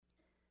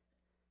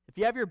If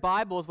you have your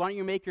Bibles, why don't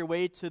you make your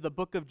way to the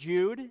book of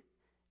Jude?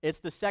 It's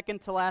the second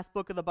to last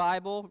book of the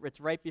Bible.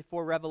 It's right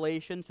before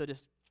Revelation, so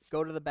just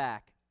go to the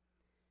back.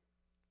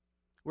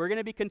 We're going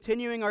to be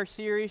continuing our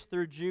series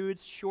through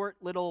Jude's short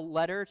little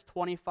letter. It's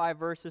 25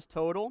 verses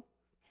total.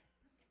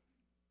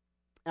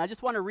 And I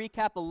just want to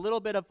recap a little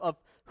bit of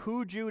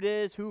who Jude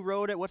is, who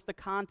wrote it, what's the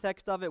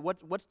context of it,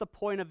 what's the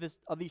point of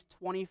these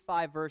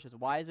 25 verses.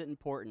 Why is it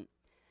important?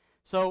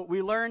 So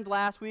we learned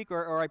last week,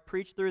 or I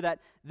preached through, that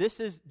this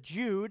is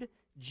Jude,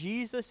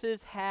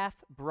 Jesus'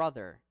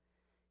 half-brother.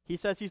 He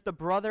says he's the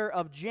brother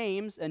of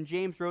James, and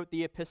James wrote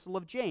the Epistle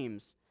of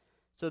James.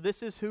 So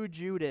this is who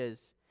Jude is.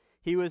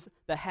 He was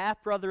the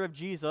half-brother of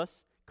Jesus,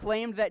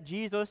 claimed that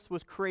Jesus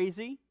was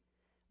crazy,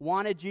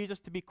 wanted Jesus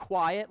to be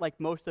quiet like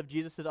most of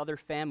Jesus' other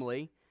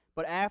family,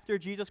 but after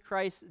Jesus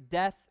Christ's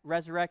death,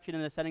 resurrection,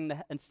 and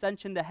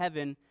ascension to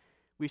heaven,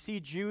 we see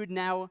Jude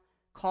now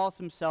calls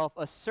himself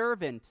a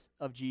servant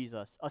of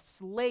Jesus, a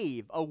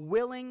slave, a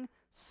willing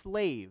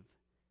slave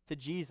to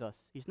Jesus.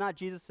 He's not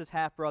Jesus'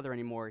 half-brother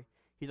anymore.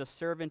 He's a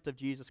servant of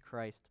Jesus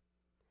Christ.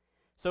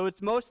 So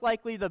it's most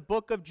likely the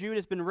book of Jude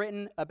has been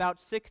written about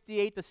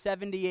 68 to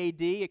 70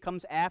 A.D. It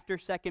comes after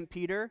 2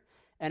 Peter,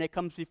 and it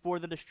comes before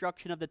the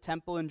destruction of the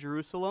temple in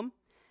Jerusalem.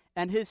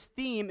 And his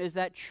theme is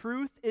that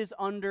truth is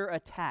under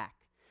attack.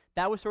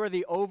 That was sort of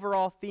the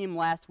overall theme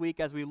last week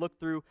as we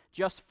looked through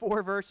just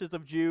 4 verses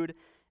of Jude.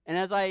 And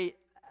as I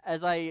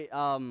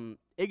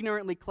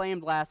ignorantly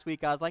claimed last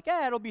week, I was like,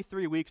 it'll be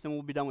 3 weeks and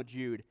we'll be done with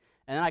Jude.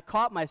 And then I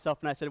caught myself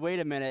and I said, wait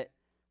a minute,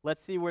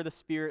 let's see where the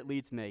Spirit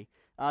leads me.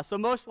 So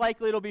most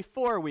likely it'll be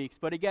 4 weeks,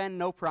 but again,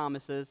 no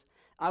promises.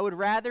 I would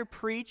rather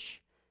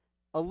preach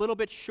a little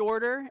bit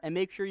shorter and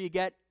make sure you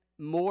get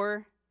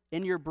more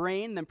in your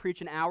brain than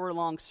preach an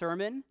hour-long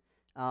sermon.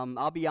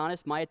 I'll be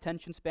honest, my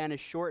attention span is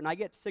short, and I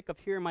get sick of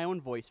hearing my own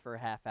voice for a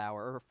half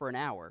hour or for an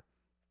hour.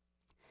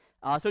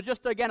 So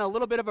just again, a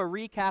little bit of a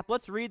recap.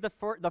 Let's read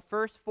the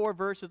first 4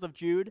 verses of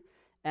Jude,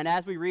 and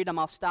as we read them,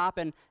 I'll stop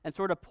and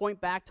sort of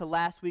point back to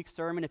last week's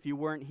sermon if you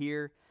weren't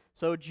here.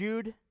 So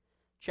Jude,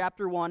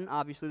 chapter 1,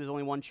 obviously there's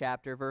only one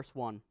chapter, verse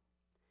 1.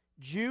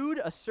 Jude,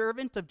 a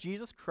servant of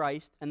Jesus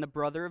Christ and the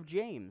brother of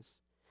James,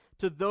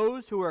 to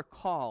those who are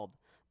called,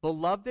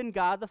 beloved in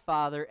God the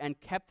Father,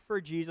 and kept for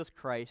Jesus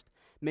Christ,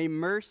 may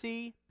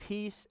mercy,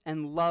 peace,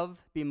 and love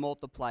be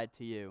multiplied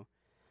to you.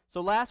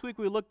 So last week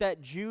we looked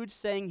at Jude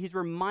saying he's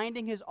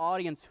reminding his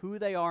audience who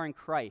they are in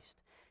Christ.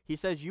 He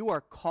says, you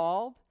are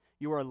called,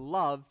 you are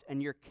loved,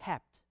 and you're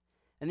kept.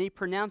 And he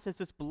pronounces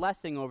this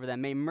blessing over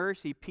them. May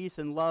mercy, peace,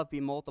 and love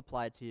be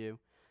multiplied to you.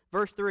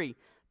 Verse 3,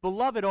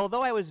 Beloved,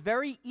 although I was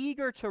very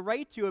eager to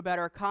write to you about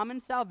our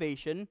common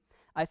salvation,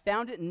 I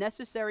found it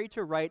necessary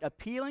to write,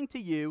 appealing to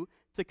you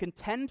to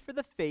contend for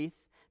the faith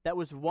that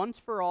was once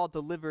for all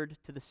delivered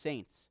to the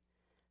saints.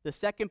 The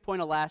second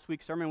point of last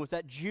week's sermon was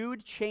that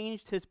Jude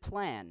changed his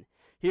plan.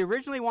 He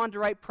originally wanted to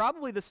write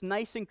probably this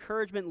nice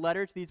encouragement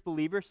letter to these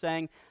believers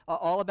saying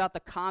all about the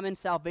common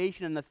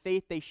salvation and the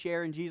faith they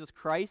share in Jesus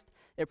Christ.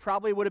 It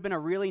probably would have been a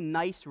really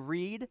nice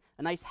read,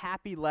 a nice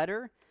happy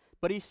letter.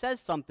 But he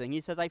says something.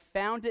 He says, I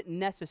found it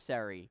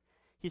necessary.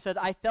 He said,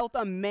 I felt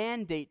a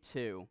mandate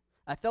to.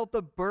 I felt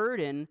the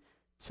burden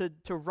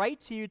to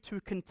write to you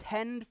to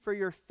contend for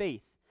your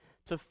faith,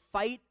 to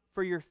fight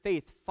for your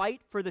faith,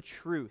 fight for the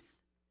truth.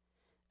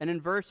 And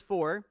in verse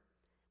 4,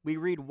 we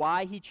read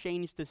why he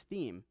changed his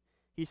theme.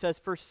 He says,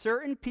 For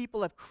certain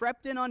people have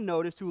crept in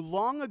unnoticed who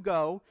long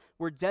ago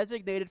were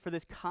designated for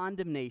this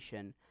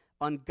condemnation,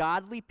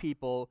 ungodly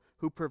people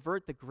who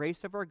pervert the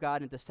grace of our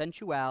God into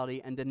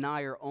sensuality and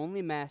deny our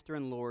only Master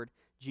and Lord,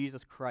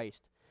 Jesus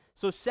Christ.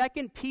 So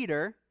 2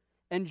 Peter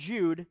and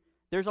Jude,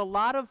 there's a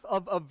lot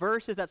of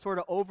verses that sort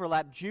of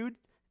overlap. Jude,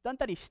 not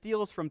that he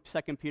steals from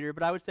 2 Peter,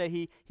 but I would say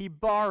he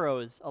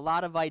borrows a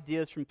lot of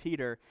ideas from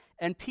Peter.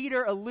 And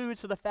Peter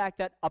alludes to the fact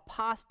that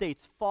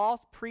apostates,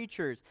 false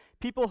preachers,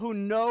 people who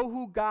know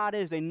who God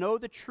is, they know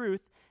the truth,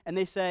 and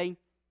they say,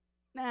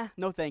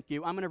 no thank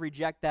you, I'm going to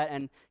reject that,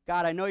 and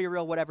God, I know you're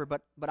real, whatever,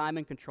 but I'm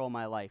in control of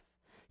my life.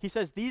 He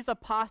says these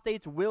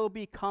apostates will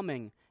be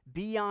coming.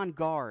 Be on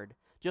guard.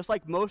 Just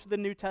like most of the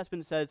New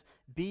Testament says,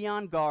 be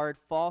on guard,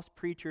 false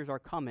preachers are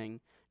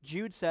coming.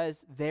 Jude says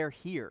they're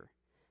here.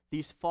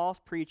 These false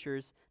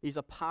preachers, these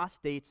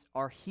apostates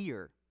are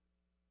here.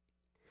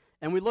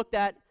 And we looked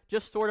at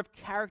just sort of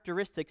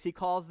characteristics. He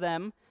calls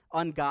them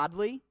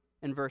ungodly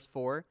in verse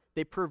 4.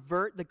 They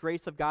pervert the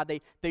grace of God.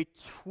 They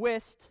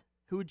twist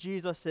who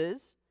Jesus is,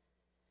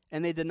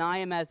 and they deny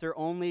him as their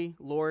only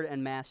Lord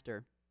and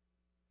Master.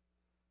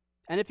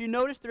 And if you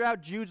notice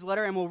throughout Jude's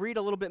letter, and we'll read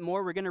a little bit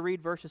more, we're going to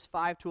read verses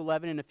 5 to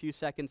 11 in a few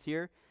seconds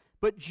here,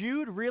 but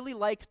Jude really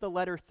likes the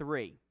letter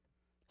 3.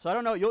 So I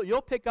don't know,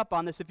 you'll pick up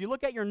on this. If you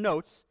look at your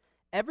notes,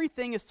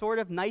 everything is sort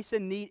of nice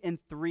and neat in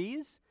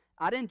threes.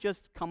 I didn't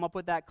just come up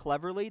with that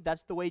cleverly.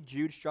 That's the way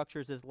Jude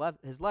structures his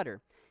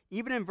letter.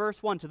 Even in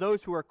verse 1, to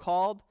those who are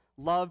called,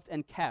 loved,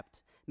 and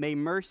kept, may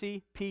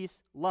mercy, peace,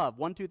 love.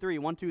 1, 2, 3,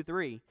 1, 2,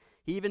 3.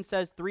 He even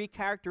says 3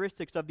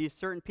 characteristics of these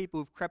certain people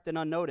who've crept in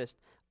unnoticed.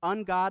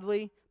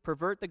 Ungodly,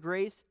 pervert the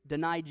grace,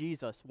 deny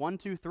Jesus. 1,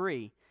 2,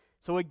 3.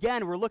 So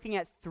again, we're looking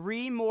at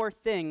 3 more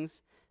things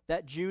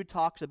that Jude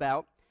talks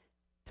about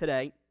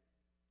today.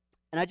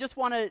 And I just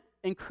want to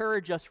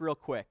encourage us real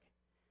quick.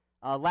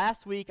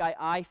 Last week,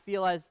 I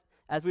feel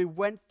as we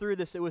went through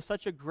this, it was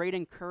such a great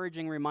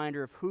encouraging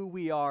reminder of who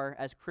we are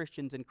as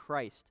Christians in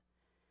Christ.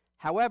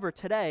 However,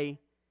 today,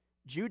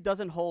 Jude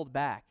doesn't hold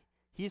back.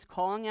 He's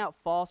calling out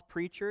false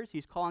preachers.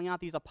 He's calling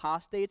out these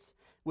apostates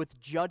with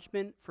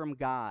judgment from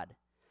God.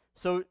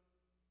 So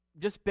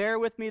just bear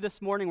with me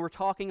this morning. We're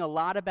talking a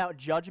lot about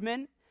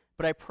judgment,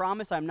 but I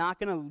promise I'm not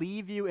going to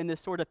leave you in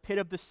this sort of pit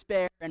of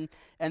despair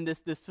and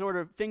this sort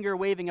of finger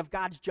waving of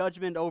God's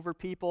judgment over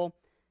people.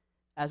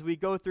 As we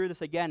go through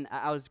this again,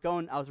 I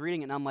was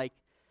reading it, and I'm like,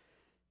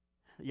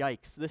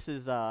 yikes, this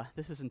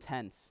is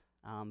intense.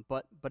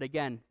 But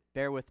again,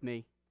 bear with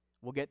me.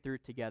 We'll get through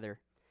it together.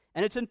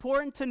 And it's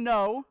important to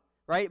know,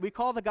 right? We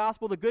call the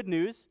gospel the good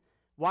news.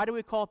 Why do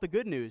we call it the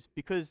good news?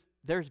 Because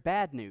there's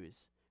bad news,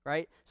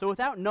 right? So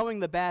without knowing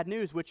the bad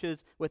news, which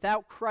is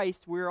without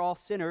Christ, we're all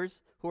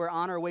sinners who are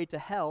on our way to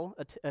hell,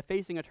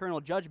 facing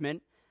eternal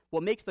judgment.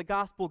 What makes the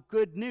gospel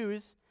good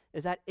news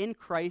is that in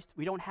Christ,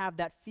 we don't have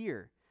that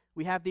fear.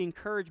 We have the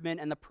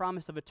encouragement and the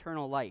promise of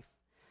eternal life.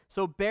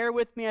 So bear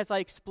with me as I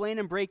explain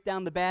and break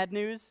down the bad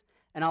news,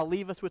 and I'll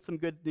leave us with some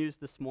good news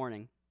this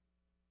morning.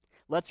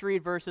 Let's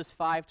read verses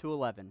 5 to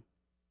 11.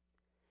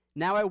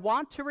 Now I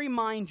want to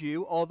remind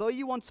you, although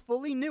you once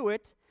fully knew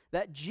it,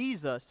 that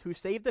Jesus, who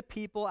saved the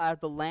people out of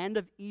the land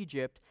of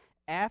Egypt,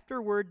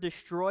 afterward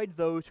destroyed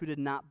those who did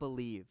not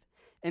believe.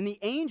 And the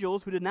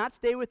angels who did not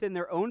stay within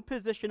their own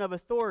position of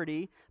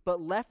authority, but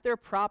left their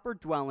proper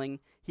dwelling,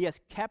 he has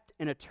kept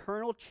in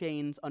eternal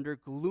chains under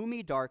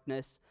gloomy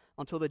darkness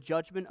until the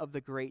judgment of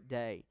the great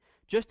day.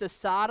 Just as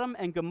Sodom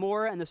and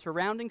Gomorrah and the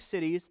surrounding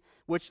cities,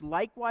 which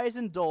likewise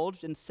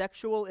indulged in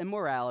sexual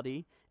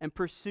immorality and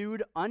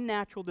pursued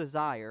unnatural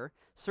desire,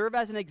 serve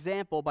as an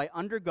example by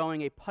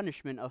undergoing a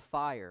punishment of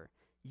fire.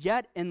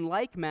 Yet in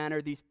like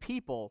manner these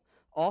people,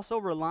 also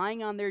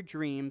relying on their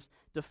dreams,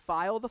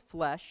 defile the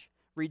flesh,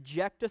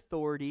 reject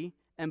authority,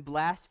 and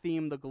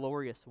blaspheme the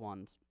glorious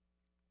ones.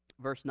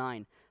 Verse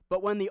 9,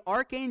 but when the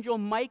archangel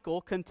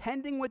Michael,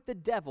 contending with the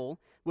devil,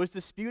 was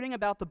disputing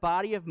about the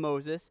body of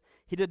Moses,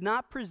 he did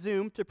not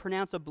presume to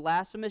pronounce a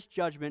blasphemous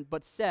judgment,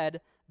 but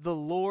said, the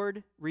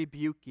Lord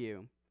rebuke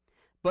you.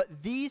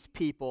 But these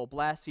people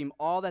blaspheme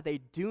all that they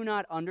do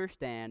not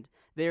understand.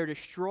 They are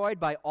destroyed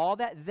by all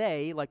that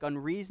they, like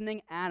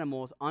unreasoning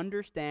animals,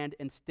 understand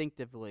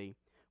instinctively.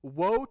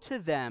 Woe to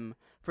them,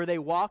 for they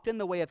walked in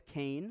the way of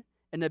Cain,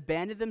 and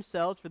abandoned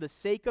themselves for the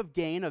sake of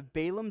gain of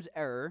Balaam's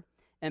error,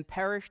 and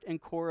perished in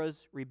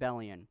Korah's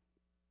rebellion.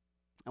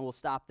 And we'll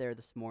stop there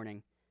this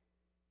morning.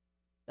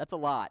 That's a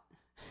lot.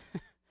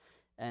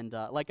 And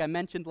like I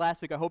mentioned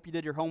last week, I hope you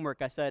did your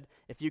homework. I said,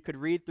 if you could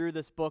read through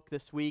this book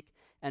this week,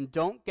 and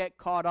don't get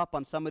caught up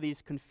on some of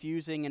these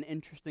confusing and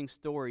interesting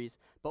stories,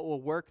 but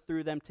we'll work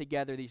through them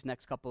together these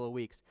next couple of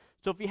weeks.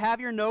 So if you have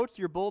your notes,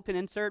 your bulletin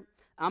insert,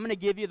 I'm going to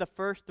give you the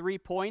first 3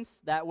 points.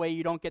 That way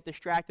you don't get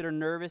distracted or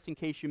nervous in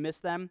case you miss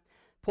them.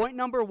 Point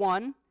number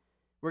 1,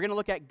 we're going to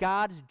look at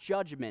God's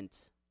judgment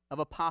of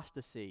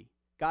apostasy.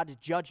 God's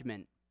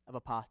judgment of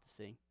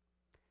apostasy.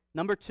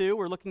 Number 2,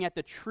 we're looking at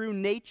the true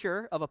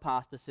nature of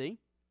apostasy.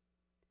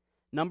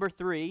 Number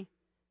 3,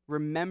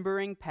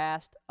 remembering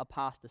past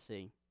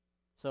apostasy.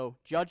 So,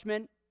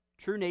 judgment,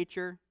 true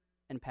nature,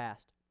 and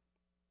past.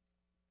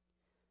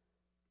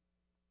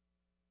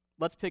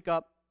 Let's pick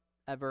up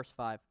at verse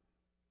 5.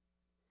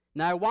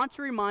 Now I want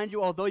to remind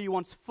you, although you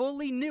once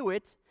fully knew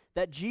it,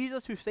 that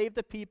Jesus, who saved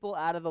the people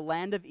out of the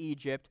land of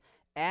Egypt,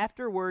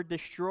 afterward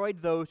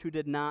destroyed those who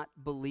did not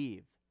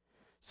believe.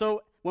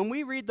 So when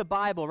we read the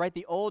Bible, right,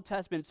 the Old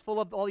Testament, it's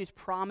full of all these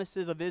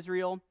promises of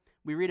Israel.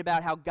 We read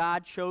about how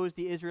God chose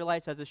the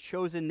Israelites as his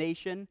chosen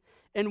nation.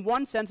 In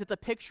one sense, it's a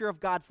picture of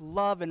God's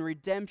love and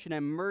redemption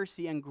and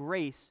mercy and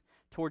grace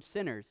towards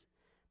sinners.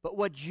 But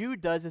what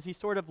Jude does is he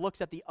sort of looks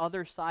at the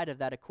other side of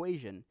that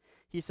equation.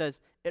 He says,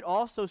 it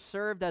also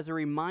served as a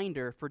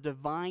reminder for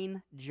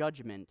divine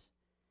judgment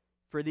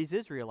for these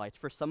Israelites,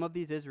 for some of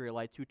these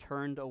Israelites who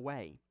turned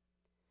away.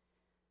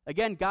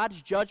 Again,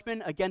 God's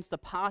judgment against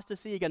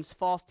apostasy, against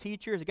false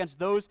teachers, against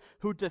those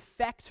who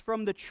defect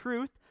from the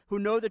truth, who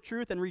know the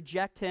truth and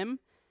reject him,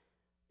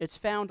 it's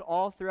found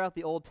all throughout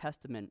the Old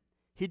Testament.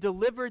 He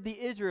delivered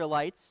the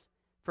Israelites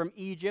from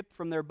Egypt,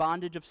 from their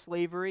bondage of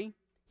slavery.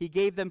 He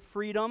gave them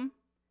freedom,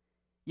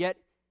 yet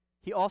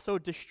he also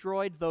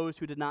destroyed those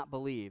who did not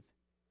believe.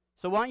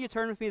 So why don't you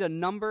turn with me to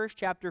Numbers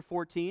chapter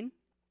 14.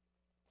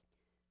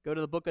 Go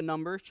to the book of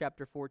Numbers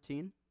chapter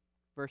 14,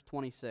 verse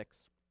 26.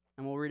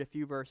 And we'll read a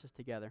few verses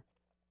together.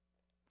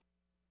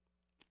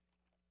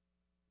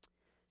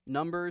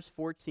 Numbers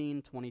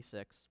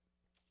 14:26.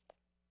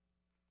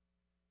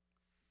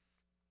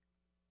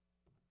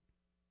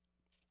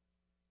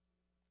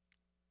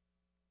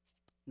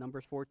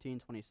 Numbers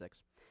 14:26.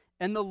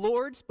 And the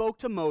Lord spoke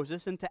to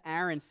Moses and to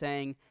Aaron,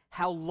 saying,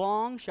 how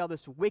long shall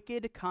this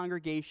wicked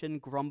congregation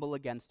grumble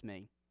against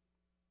me?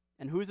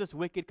 And who's this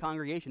wicked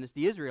congregation? It's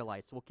the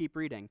Israelites. We'll keep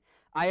reading.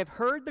 I have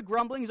heard the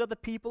grumblings of the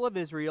people of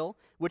Israel,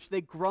 which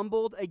they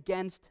grumbled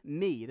against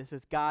me. This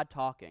is God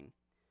talking.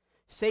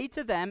 Say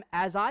to them,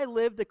 as I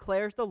live,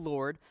 declares the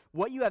Lord,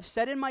 what you have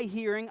said in my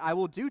hearing I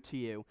will do to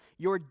you.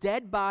 Your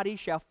dead body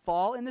shall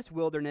fall in this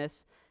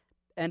wilderness,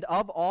 and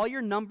of all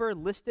your number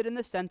listed in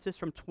the census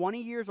from 20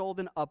 years old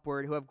and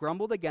upward who have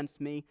grumbled against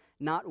me,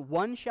 not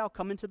one shall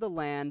come into the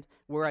land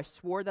where I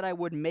swore that I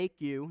would make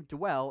you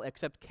dwell,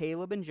 except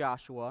Caleb and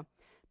Joshua.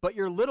 But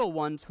your little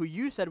ones, who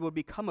you said would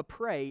become a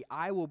prey,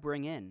 I will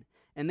bring in,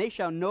 and they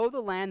shall know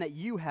the land that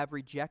you have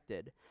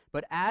rejected.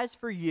 But as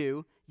for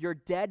you, your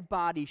dead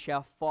body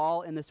shall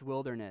fall in this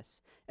wilderness,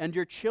 and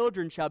your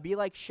children shall be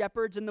like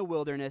shepherds in the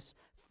wilderness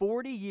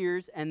 40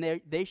 years,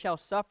 and they shall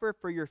suffer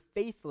for your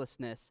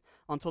faithlessness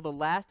until the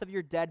last of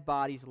your dead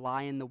bodies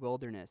lie in the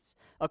wilderness.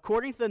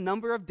 According to the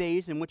number of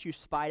days in which you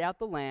spied out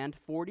the land,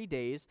 40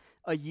 days,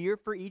 a year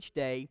for each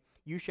day,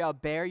 you shall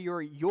bear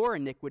your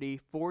iniquity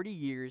 40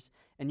 years,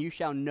 and you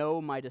shall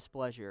know my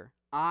displeasure.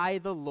 I,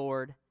 the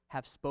Lord,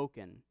 have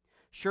spoken.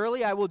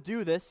 Surely I will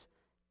do this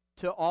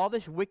to all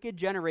this wicked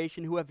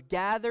generation who have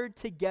gathered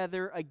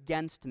together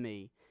against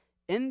me.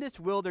 In this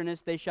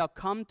wilderness they shall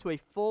come to a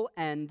full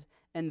end,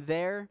 and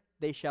there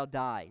they shall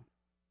die.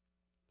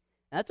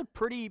 And that's a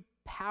pretty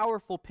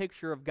powerful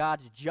picture of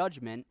God's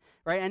judgment,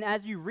 right? And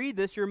as you read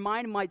this, your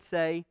mind might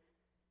say,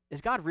 is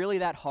God really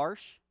that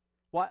harsh?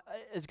 What,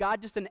 is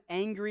God just an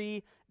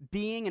angry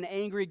being, an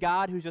angry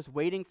God who's just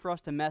waiting for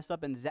us to mess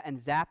up and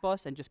zap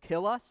us and just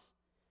kill us?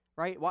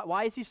 Right?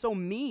 Why is he so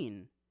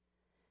mean?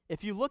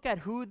 If you look at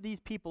who these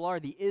people are,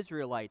 the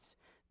Israelites,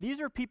 these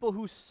are people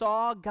who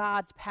saw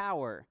God's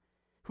power,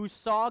 who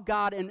saw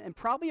God in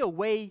probably a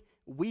way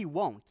we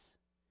won't.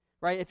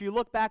 Right? If you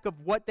look back of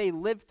what they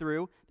lived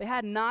through, they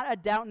had not a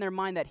doubt in their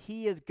mind that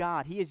he is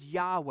God, he is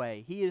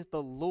Yahweh, he is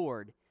the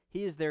Lord,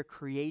 he is their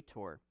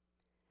creator.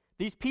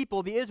 These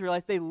people, the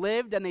Israelites, they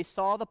lived and they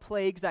saw the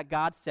plagues that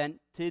God sent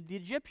to the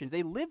Egyptians.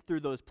 They lived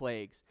through those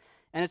plagues.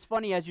 And it's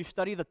funny, as you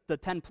study the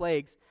 10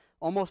 plagues,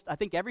 almost, I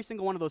think every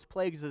single one of those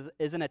plagues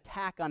is an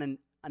attack on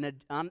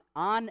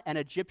an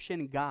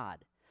Egyptian god.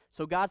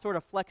 So God's sort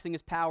of flexing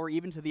his power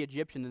even to the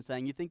Egyptians and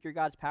saying, you think your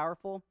God's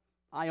powerful?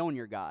 I own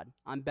your God.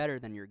 I'm better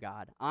than your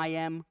God. I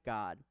am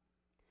God.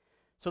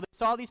 So they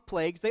saw these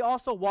plagues. They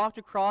also walked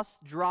across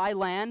dry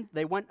land.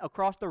 They went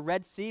across the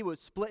Red Sea. It was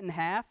split in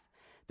half.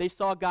 They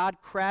saw God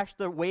crash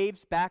the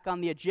waves back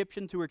on the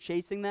Egyptians who were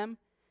chasing them.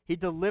 He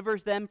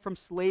delivers them from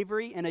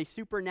slavery in a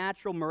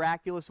supernatural,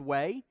 miraculous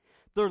way.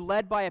 They're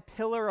led by a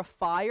pillar of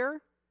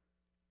fire.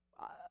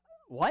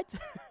 What?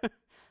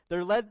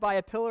 They're led by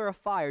a pillar of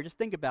fire. Just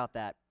think about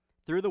that.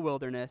 Through the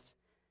wilderness.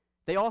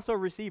 They also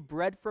received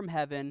bread from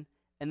heaven,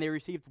 and they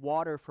received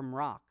water from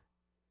rock.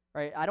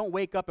 Right? I don't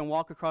wake up and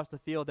walk across the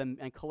field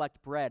and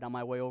collect bread on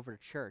my way over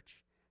to church.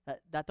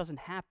 That doesn't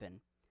happen.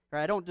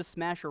 Right? I don't just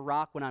smash a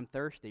rock when I'm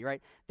thirsty.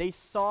 Right? They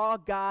saw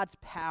God's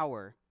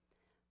power,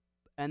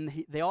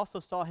 and they also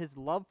saw his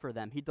love for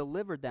them. He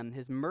delivered them,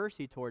 his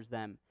mercy towards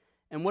them.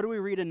 And what do we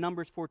read in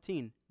Numbers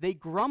 14? They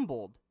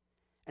grumbled.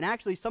 And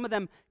actually, some of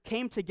them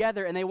came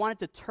together and they wanted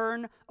to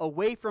turn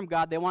away from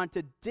God. They wanted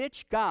to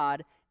ditch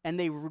God, and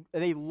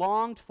they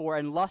longed for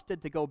and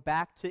lusted to go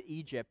back to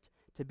Egypt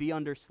to be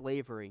under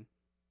slavery.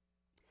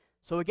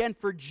 So again,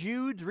 for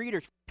Jude's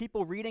readers,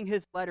 people reading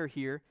his letter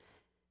here,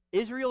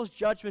 Israel's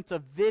judgment's a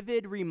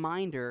vivid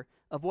reminder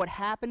of what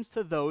happens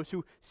to those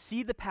who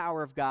see the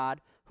power of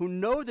God, who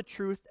know the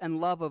truth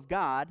and love of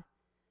God,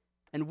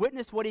 and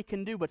witness what he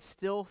can do, but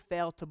still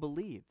fail to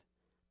believe.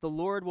 The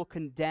Lord will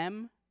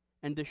condemn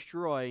and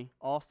destroy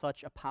all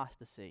such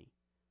apostasy,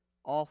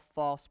 all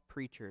false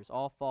preachers,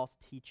 all false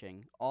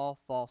teaching, all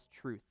false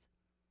truth.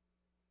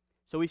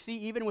 So we see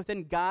even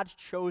within God's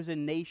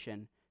chosen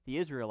nation, the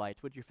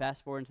Israelites, which you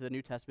fast forward into the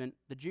New Testament,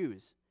 the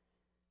Jews,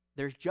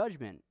 there's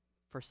judgment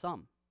for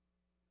some.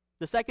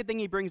 The second thing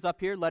he brings up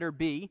here, letter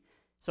B,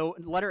 so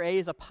letter A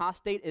is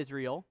apostate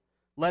Israel,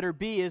 letter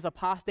B is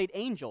apostate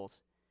angels.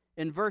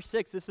 In verse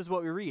 6, this is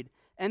what we read.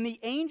 And the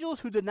angels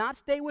who did not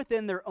stay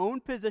within their own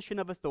position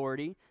of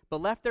authority,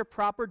 but left their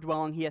proper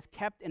dwelling, he has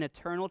kept in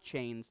eternal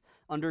chains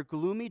under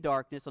gloomy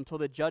darkness until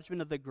the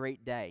judgment of the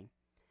great day.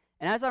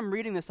 And as I'm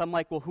reading this, I'm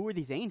like, well, who are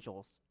these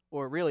angels?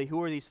 Or really,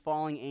 who are these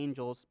falling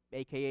angels,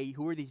 a.k.a.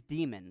 who are these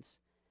demons?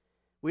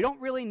 We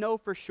don't really know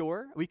for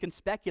sure. We can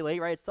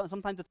speculate, right?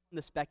 Sometimes it's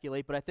fun to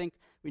speculate, but I think,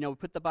 we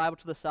put the Bible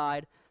to the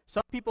side.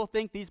 Some people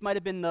think these might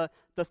have been the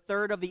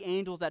third of the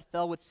angels that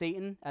fell with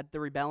Satan at the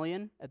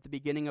rebellion at the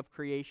beginning of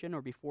creation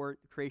or before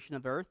the creation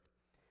of earth.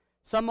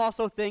 Some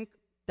also think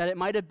that it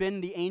might have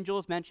been the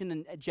angels mentioned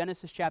in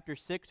Genesis chapter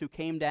 6 who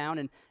came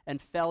down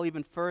and fell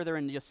even further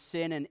into just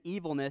sin and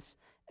evilness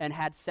and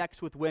had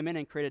sex with women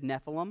and created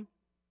Nephilim,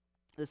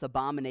 this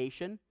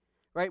abomination,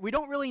 right? We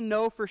don't really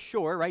know for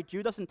sure, right?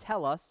 Jude doesn't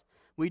tell us.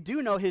 We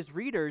do know his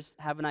readers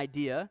have an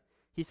idea.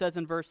 He says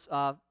in verse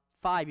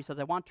 5, he says,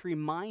 I want to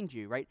remind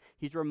you, right?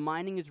 He's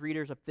reminding his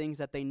readers of things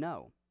that they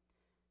know.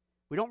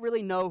 We don't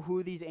really know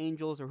who these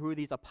angels or who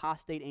these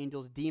apostate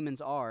angels,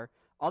 demons are,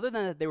 other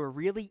than that they were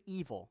really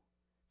evil.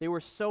 They were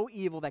so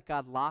evil that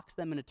God locks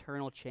them in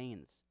eternal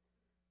chains,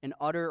 in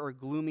utter or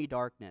gloomy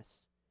darkness.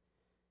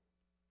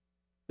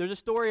 There's a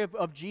story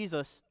of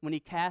Jesus when he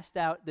cast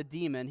out the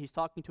demon. He's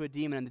talking to a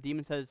demon, and the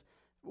demon says,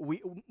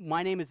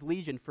 my name is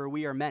Legion, for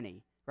we are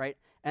many, right?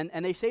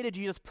 And they say to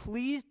Jesus,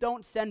 please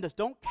don't send us.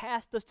 Don't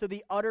cast us to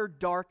the utter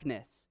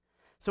darkness.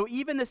 So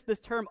even this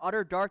term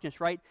utter darkness,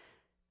 right?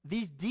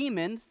 These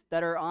demons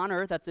that are on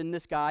earth, that's in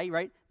this guy,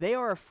 right? They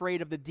are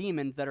afraid of the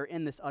demons that are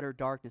in this utter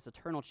darkness,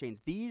 eternal chains.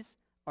 These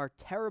are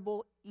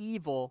terrible,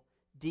 evil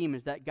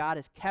demons that God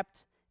has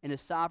kept in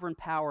his sovereign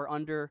power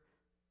under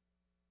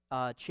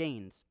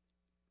chains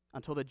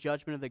until the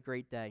judgment of the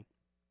great day.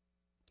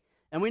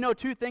 And we know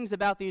two things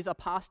about these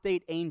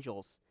apostate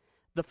angels.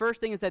 The first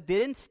thing is that they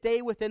didn't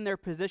stay within their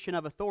position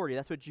of authority.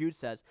 That's what Jude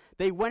says.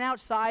 They went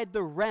outside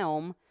the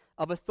realm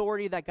of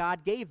authority that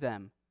God gave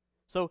them.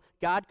 So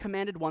God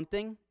commanded one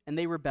thing, and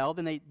they rebelled,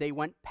 and they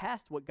went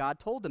past what God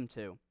told them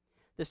to.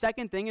 The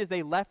second thing is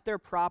they left their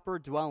proper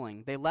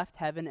dwelling. They left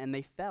heaven, and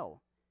they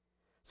fell.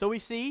 So we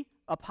see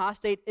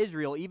apostate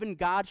Israel, even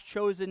God's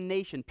chosen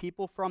nation,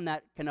 people from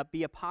that can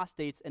be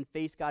apostates and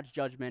face God's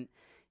judgment.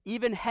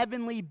 Even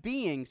heavenly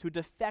beings who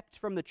defect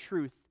from the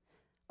truth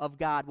of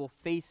God will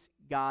face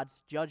God's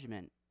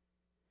judgment.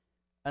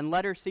 And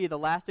letter C, the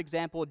last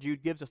example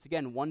Jude gives us,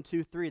 again, 1,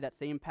 2, 3, that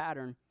same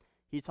pattern.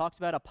 He talks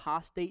about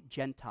apostate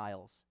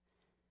Gentiles.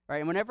 Right?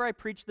 And whenever I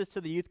preach this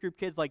to the youth group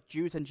kids, like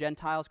Jews and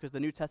Gentiles, because the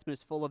New Testament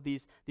is full of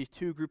these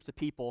two groups of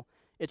people,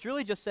 it's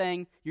really just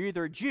saying you're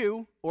either a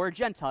Jew or a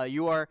Gentile.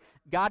 You are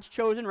God's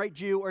chosen, right,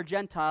 Jew or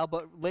Gentile,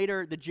 but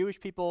later the Jewish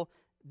people,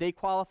 they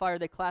qualify or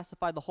they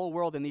classify the whole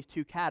world in these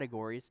two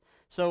categories.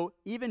 So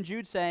even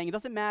Jude saying it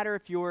doesn't matter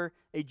if you're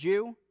a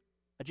Jew,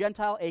 a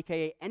Gentile,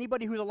 a.k.a.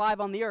 anybody who's alive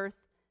on the earth,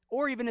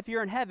 or even if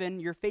you're in heaven,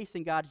 you're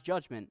facing God's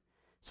judgment.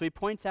 So he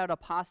points out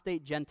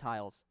apostate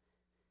Gentiles.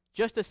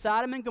 Just as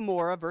Sodom and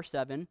Gomorrah, verse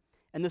 7,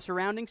 and the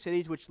surrounding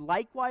cities, which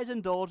likewise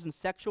indulged in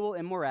sexual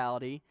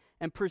immorality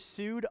and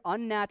pursued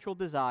unnatural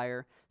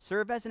desire,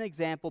 serve as an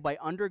example by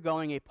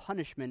undergoing a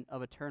punishment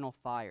of eternal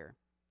fire.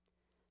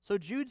 So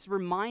Jude's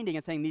reminding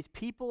and saying these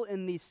people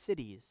in these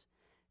cities,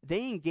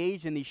 they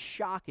engage in these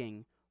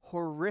shocking,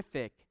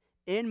 horrific,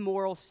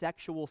 immoral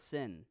sexual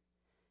sin.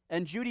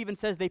 And Jude even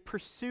says they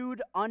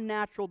pursued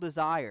unnatural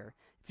desire.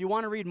 If you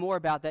want to read more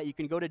about that, you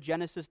can go to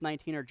Genesis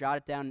 19 or jot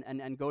it down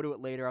and go to it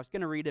later. I was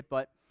going to read it,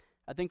 but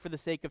I think for the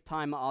sake of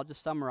time, I'll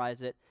just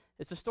summarize it.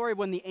 It's the story of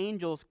when the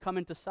angels come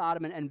into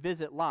Sodom and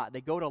visit Lot.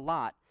 They go to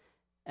Lot,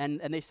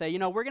 and they say,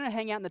 we're going to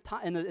hang out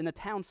in the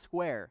town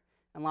square.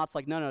 And Lot's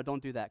like, no,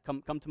 don't do that.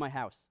 Come to my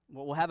house.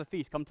 We'll have a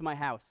feast. Come to my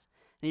house.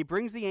 And he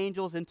brings the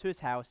angels into his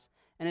house,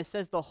 and it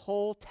says the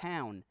whole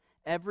town,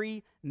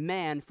 every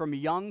man from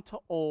young to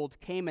old,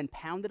 came and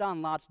pounded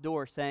on Lot's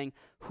door saying,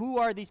 who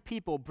are these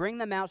people? Bring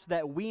them out so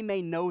that we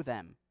may know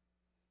them.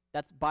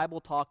 That's Bible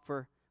talk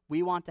for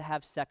we want to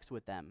have sex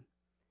with them.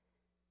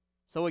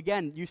 So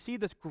again, you see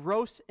this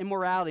gross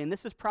immorality, and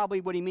this is probably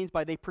what he means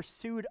by they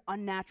pursued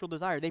unnatural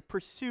desire. They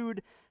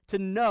pursued to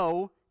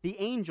know the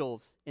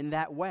angels in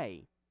that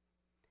way.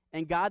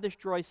 And God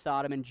destroys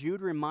Sodom, and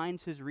Jude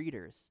reminds his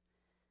readers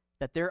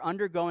that they're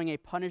undergoing a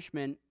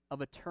punishment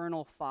of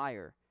eternal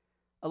fire.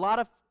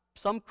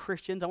 Some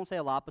Christians, I won't say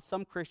a lot, but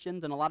some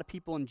Christians and a lot of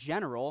people in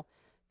general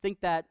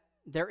think that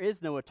there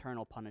is no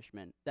eternal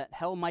punishment, that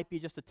hell might be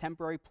just a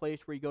temporary place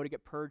where you go to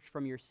get purged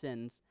from your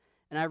sins.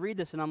 And I read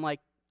this and I'm like,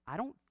 I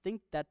don't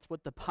think that's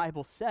what the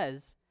Bible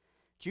says.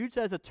 Jude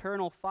says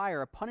eternal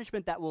fire, a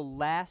punishment that will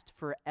last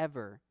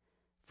forever,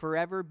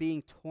 forever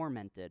being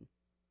tormented.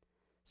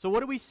 So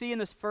what do we see in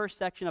this first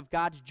section of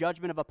God's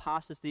judgment of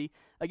apostasy?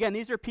 Again,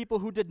 these are people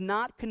who did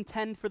not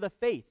contend for the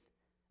faith.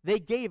 They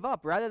gave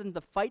up. Rather than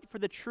to fight for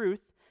the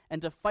truth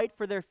and to fight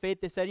for their faith,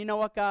 they said, you know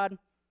what, God?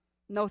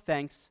 No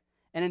thanks.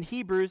 And in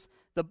Hebrews,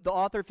 the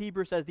author of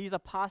Hebrews says these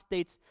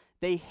apostates,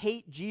 they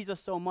hate Jesus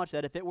so much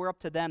that if it were up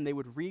to them, they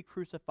would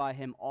re-crucify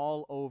him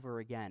all over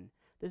again.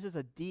 This is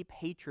a deep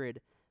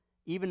hatred,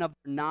 even of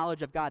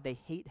knowledge of God. They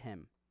hate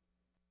him.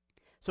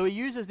 So he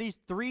uses these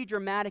three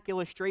dramatic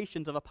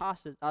illustrations of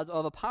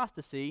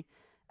apostasy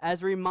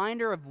as a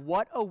reminder of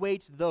what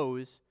awaits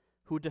those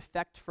who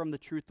defect from the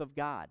truth of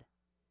God.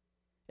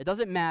 It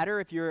doesn't matter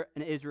if you're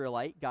an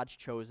Israelite, God's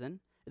chosen.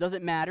 It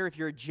doesn't matter if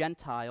you're a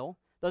Gentile.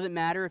 It doesn't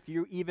matter if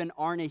you even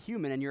aren't a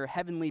human and you're a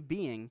heavenly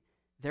being.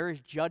 There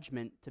is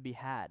judgment to be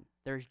had.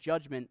 There is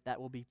judgment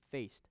that will be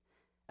faced.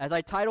 As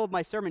I titled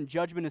my sermon,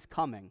 Judgment is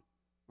Coming,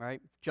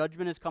 right?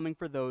 Judgment is coming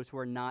for those who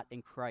are not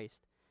in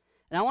Christ.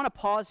 And I want to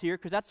pause here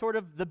because that's sort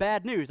of the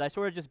bad news. I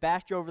sort of just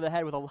bashed you over the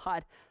head with a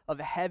lot of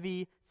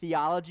heavy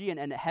theology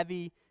and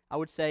heavy, I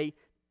would say,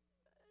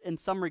 in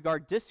some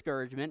regard,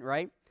 discouragement,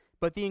 right?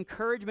 But the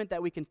encouragement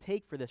that we can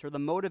take for this, or the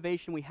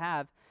motivation we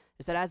have,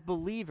 is that as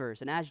believers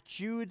and as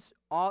Jude's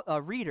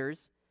readers,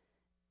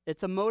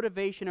 it's a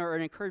motivation or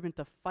an encouragement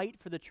to fight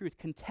for the truth,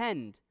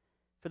 contend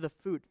for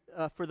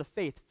the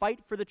faith, fight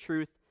for the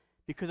truth,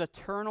 because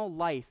eternal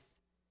life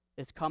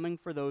is coming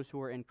for those who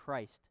are in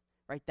Christ.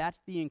 Right? That's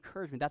the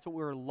encouragement. That's what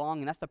we're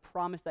longing. That's the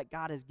promise that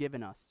God has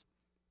given us.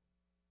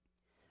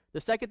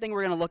 The second thing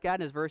we're going to look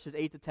at is verses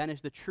 8 to 10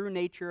 is the true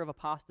nature of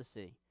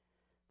apostasy.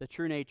 The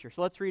true nature.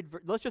 So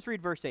let's just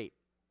read verse 8.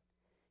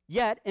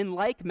 Yet, in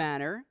like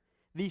manner,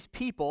 these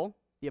people,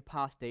 the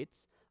apostates,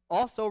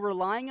 also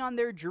relying on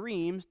their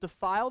dreams,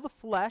 defile the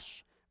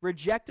flesh,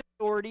 reject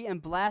authority,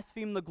 and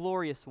blaspheme the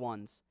glorious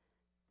ones.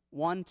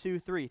 1, 2,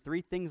 3.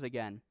 Three things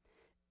again.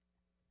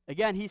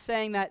 Again, he's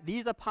saying that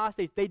these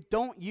apostates, they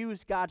don't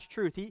use God's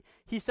truth.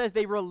 He says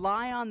they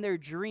rely on their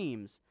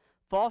dreams.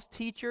 False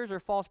teachers or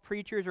false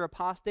preachers or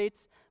apostates,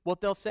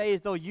 what they'll say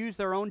is they'll use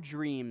their own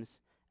dreams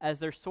as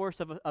their source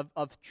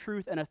of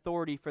truth and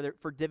authority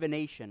for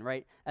divination,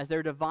 right? As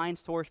their divine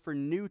source for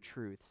new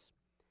truths.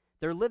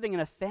 They're living in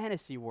a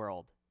fantasy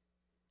world.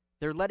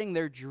 They're letting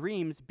their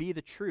dreams be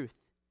the truth.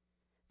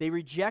 They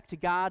reject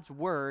God's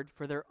word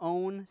for their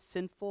own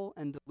sinful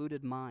and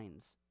deluded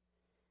minds.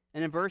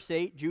 And in verse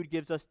 8, Jude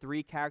gives us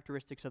three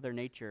characteristics of their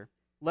nature.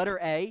 Letter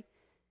A,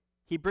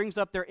 he brings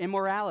up their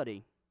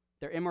immorality.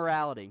 Their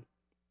immorality.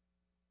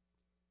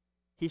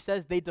 He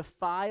says they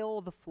defile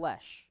the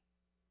flesh.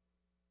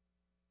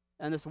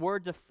 And this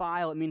word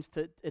defile,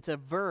 it's a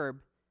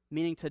verb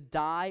meaning to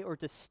dye or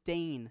to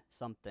stain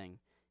something.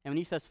 And when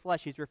he says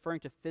flesh, he's referring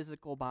to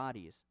physical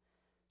bodies.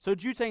 So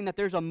Jude's saying that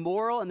there's a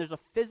moral and there's a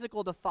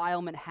physical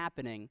defilement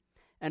happening.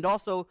 And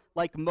also,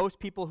 like most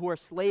people who are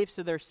slaves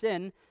to their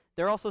sin,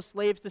 they're also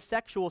slaves to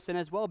sexual sin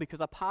as well, because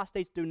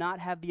apostates do not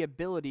have the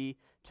ability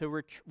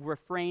to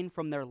refrain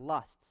from their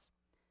lusts.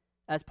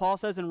 As Paul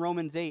says in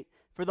Romans 8,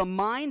 for the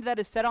mind that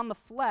is set on the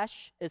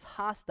flesh is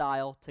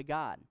hostile to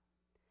God.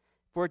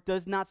 For it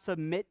does not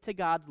submit to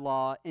God's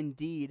law,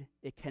 indeed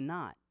it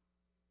cannot.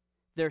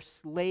 They're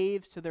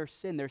slaves to their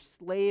sin. They're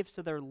slaves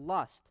to their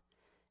lust.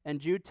 And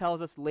Jude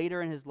tells us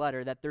later in his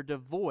letter that they're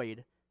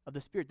devoid of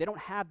the Spirit. They don't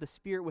have the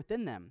Spirit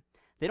within them.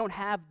 They don't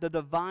have the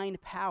divine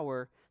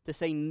power to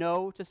say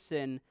no to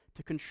sin,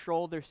 to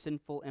control their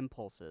sinful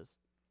impulses.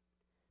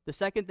 The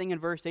second thing in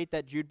verse 8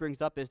 that Jude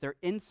brings up is their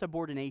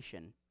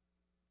insubordination.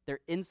 Their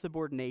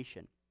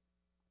insubordination.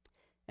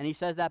 And he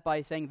says that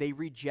by saying they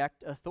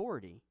reject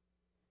authority.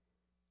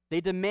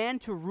 They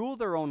demand to rule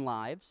their own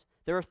lives.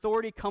 Their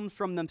authority comes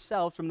from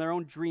themselves, from their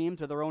own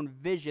dreams or their own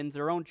visions,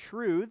 their own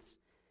truths,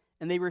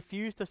 and they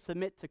refuse to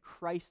submit to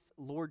Christ's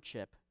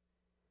lordship.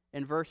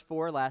 In verse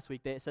 4 last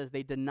week, it says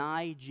they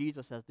deny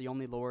Jesus as the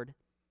only Lord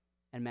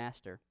and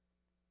Master.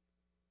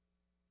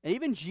 And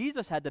even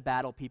Jesus had to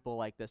battle people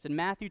like this. In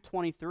Matthew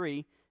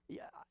 23,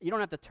 you don't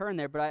have to turn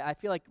there, but I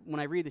feel like when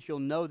I read this, you'll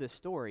know this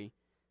story.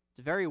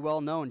 It's very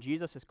well known.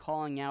 Jesus is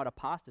calling out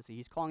apostasy.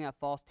 He's calling out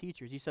false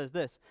teachers. He says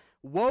this,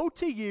 woe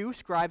to you,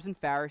 scribes and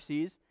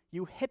Pharisees,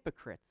 you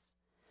hypocrites!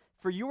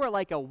 For you are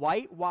like a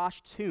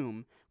whitewashed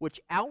tomb, which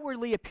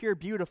outwardly appear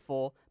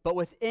beautiful, but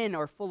within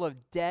are full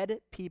of dead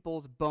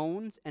people's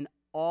bones and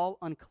all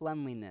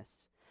uncleanliness.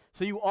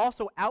 So you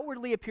also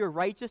outwardly appear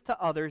righteous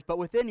to others, but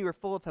within you are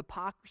full of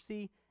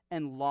hypocrisy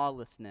and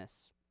lawlessness.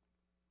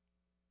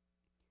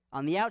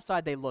 On the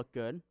outside, they look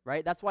good,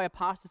 right? That's why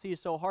apostasy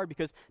is so hard,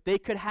 because they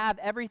could have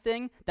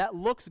everything that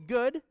looks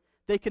good.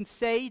 They can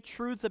say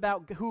truths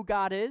about who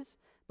God is,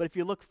 but if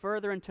you look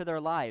further into their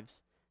lives,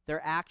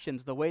 their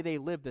actions, the way they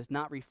live, does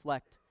not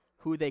reflect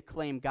who they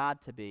claim God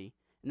to be.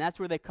 And that's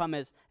where they come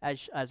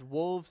as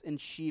wolves in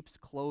sheep's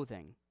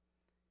clothing.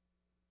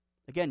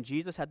 Again,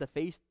 Jesus had to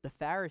face the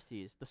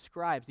Pharisees, the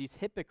scribes, these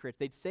hypocrites.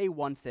 They'd say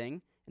one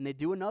thing, and they'd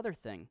do another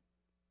thing.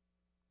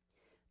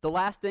 The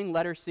last thing,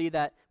 letter C,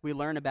 that we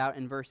learn about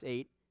in verse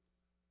 8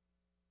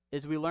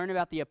 is we learn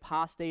about the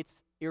apostates'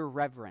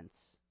 irreverence.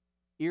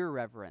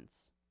 Irreverence.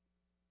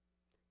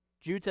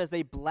 Jude says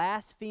they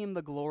blaspheme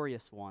the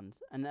glorious ones.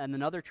 And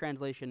another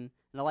translation,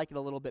 and I like it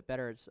a little bit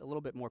better, it's a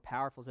little bit more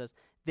powerful, says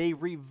they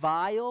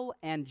revile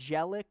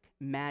angelic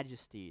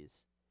majesties.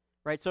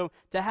 Right? So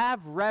to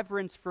have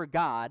reverence for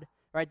God,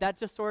 right, that's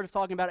just sort of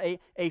talking about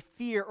a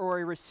fear or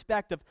a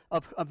respect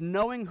of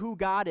knowing who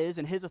God is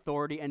and his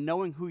authority and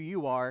knowing who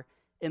you are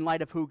in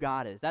light of who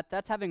God is.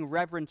 That's having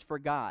reverence for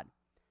God.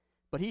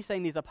 But he's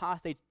saying these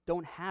apostates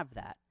don't have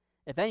that.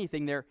 If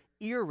anything, they're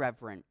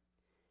irreverent.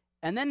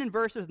 And then in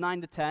verses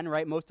 9 to 10,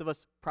 right, most of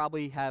us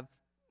probably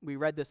we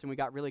read this and we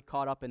got really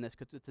caught up in this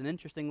because it's an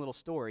interesting little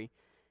story.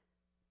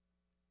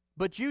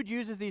 But Jude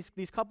uses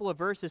these couple of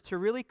verses to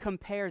really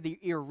compare the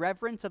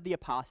irreverence of the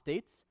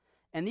apostates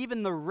and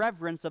even the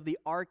reverence of the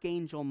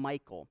archangel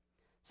Michael.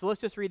 So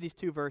let's just read these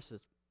two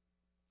verses.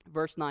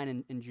 Verse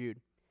 9 in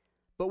Jude.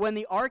 But when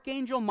the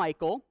archangel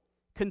Michael,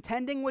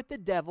 contending with the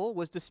devil,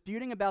 was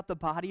disputing about the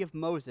body of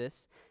Moses,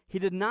 he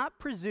did not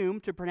presume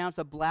to pronounce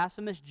a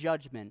blasphemous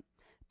judgment,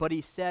 but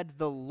he said,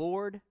 the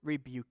Lord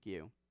rebuke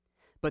you.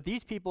 But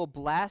these people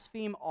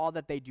blaspheme all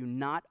that they do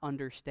not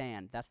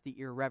understand. That's the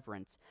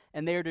irreverence.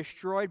 And they are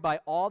destroyed by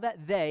all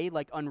that they,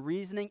 like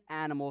unreasoning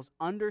animals,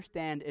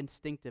 understand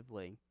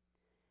instinctively.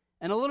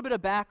 And a little bit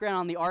of background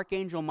on the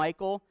archangel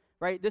Michael,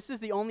 right? This is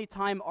the only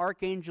time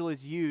archangel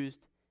is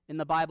used in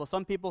the Bible.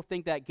 Some people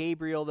think that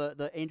Gabriel,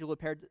 the angel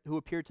who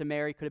appeared to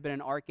Mary, could have been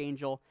an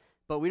archangel,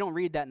 but we don't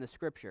read that in the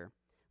scripture.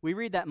 We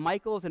read that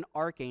Michael is an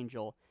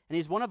archangel, and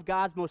he's one of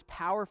God's most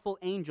powerful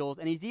angels,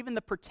 and he's even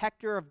the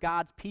protector of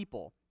God's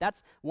people.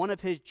 That's one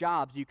of his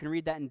jobs. You can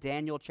read that in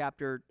Daniel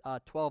chapter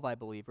 12, I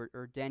believe,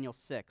 or Daniel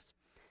 6.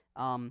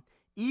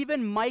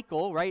 Even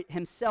Michael, right,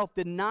 himself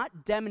did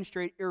not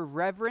demonstrate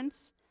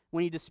irreverence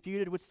when he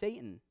disputed with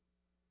Satan.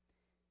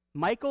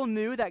 Michael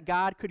knew that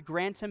God could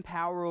grant him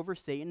power over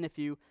Satan. If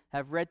you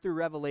have read through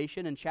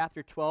Revelation in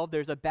chapter 12,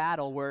 there's a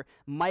battle where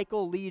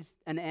Michael leads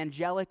an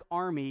angelic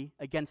army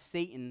against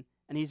Satan,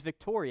 and he's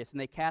victorious, and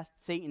they cast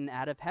Satan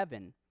out of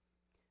heaven.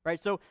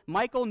 Right? So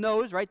Michael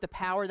knows, right, the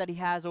power that he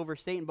has over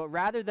Satan, but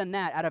rather than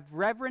that, out of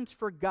reverence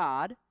for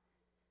God,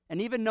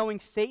 and even knowing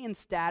Satan's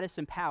status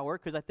and power,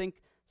 because I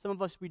think some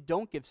of us, we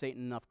don't give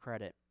Satan enough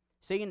credit.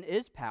 Satan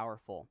is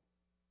powerful,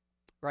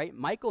 right?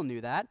 Michael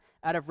knew that.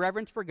 Out of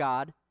reverence for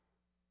God,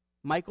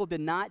 Michael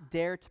did not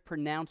dare to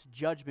pronounce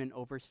judgment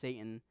over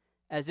Satan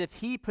as if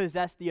he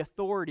possessed the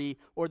authority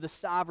or the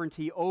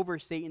sovereignty over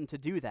Satan to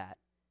do that.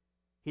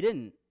 He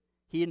didn't.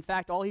 In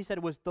fact, all he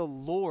said was, "The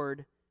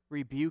Lord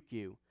rebuke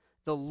you."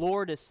 The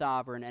Lord is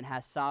sovereign and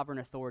has sovereign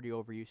authority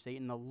over you,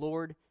 Satan. The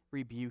Lord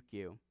rebuke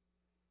you.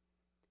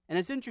 And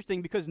it's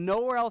interesting because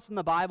nowhere else in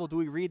the Bible do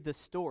we read this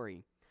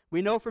story.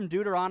 We know from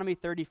Deuteronomy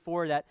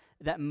 34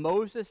 that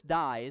Moses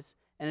dies,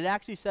 and it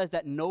actually says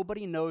that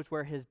nobody knows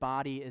where his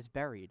body is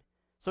buried.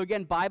 So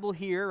again, Bible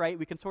here, right,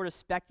 we can sort of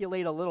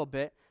speculate a little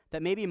bit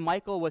that maybe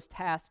Michael was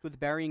tasked with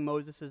burying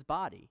Moses'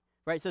 body.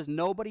 Right? It says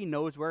nobody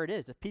knows where it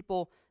is. If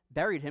people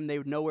buried him, they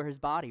would know where his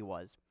body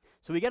was.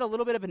 So we get a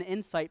little bit of an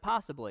insight,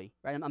 possibly.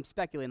 Right? I'm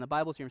speculating. The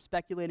Bible's here. I'm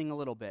speculating a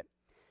little bit.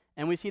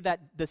 And we see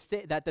that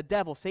the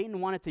devil, Satan,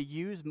 wanted to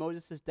use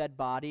Moses' dead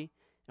body,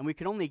 and we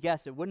can only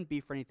guess it wouldn't be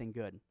for anything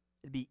good.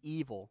 It'd be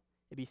evil.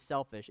 It'd be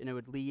selfish, and it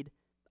would lead,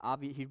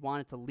 he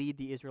wanted to lead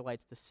the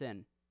Israelites to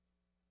sin.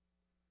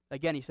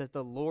 Again, he says,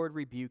 "The Lord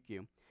rebuke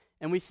you."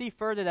 And we see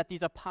further that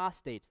these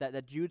apostates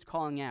that Jude's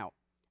calling out,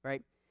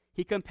 right?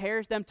 He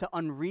compares them to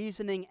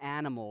unreasoning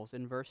animals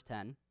in verse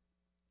 10.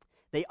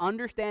 They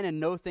understand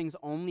and know things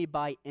only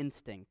by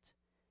instinct.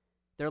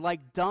 They're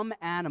like dumb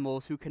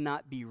animals who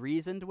cannot be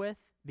reasoned with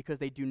because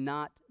they do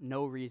not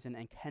know reason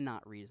and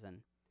cannot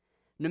reason.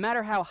 No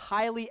matter how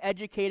highly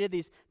educated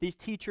these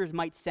teachers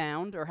might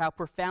sound, or how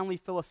profoundly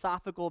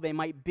philosophical they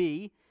might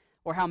be,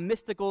 or how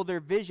mystical their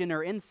vision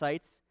or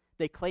insights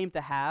they claim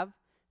to have,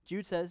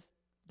 Jude says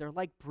they're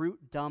like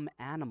brute, dumb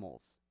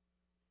animals.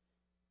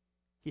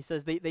 He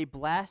says they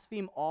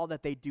blaspheme all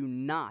that they do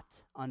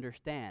not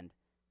understand.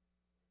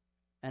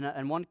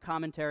 And one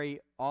commentary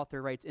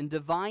author writes, "In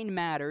divine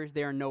matters,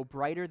 they are no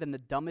brighter than the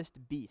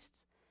dumbest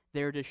beasts.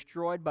 They are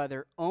destroyed by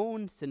their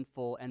own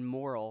sinful and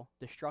moral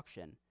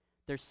destruction."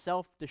 They're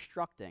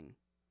self-destructing.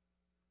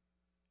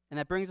 And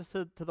that brings us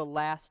to the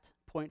last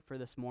point for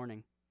this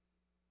morning.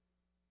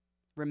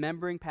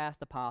 Remembering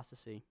past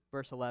apostasy,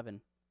 verse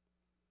 11.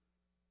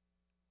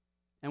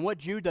 And what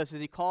Jude does is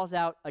he calls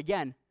out,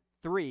 again,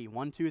 three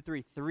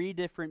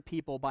different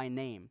people by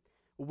name.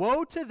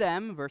 "Woe to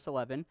them," verse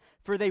 11,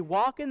 "for they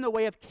walk in the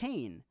way of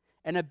Cain,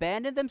 and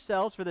abandon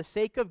themselves for the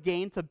sake of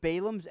gain to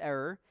Balaam's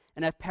error,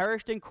 and have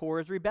perished in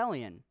Korah's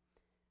rebellion."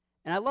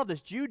 And I love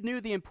this. Jude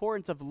knew the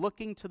importance of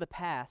looking to the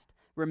past,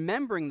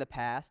 remembering the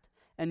past,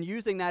 and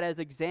using that as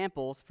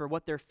examples for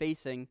what they're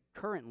facing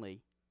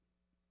currently.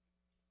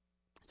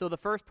 So the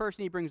first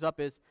person he brings up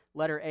is,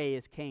 letter A,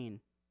 is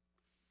Cain.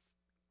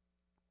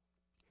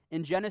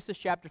 In Genesis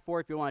chapter 4,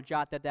 if you want to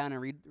jot that down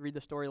and read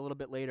the story a little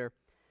bit later,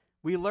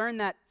 we learn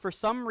that for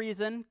some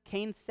reason,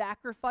 Cain's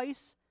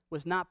sacrifice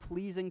was not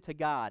pleasing to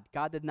God.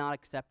 God did not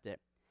accept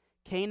it.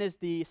 Cain is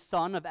the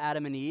son of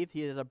Adam and Eve.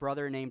 He has a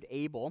brother named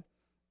Abel.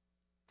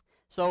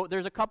 So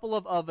there's a couple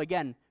of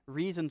again,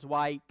 reasons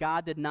why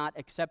God did not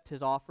accept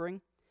his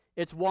offering.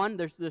 It's one,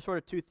 there's sort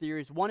of two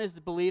theories. One is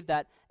to believe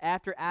that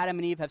after Adam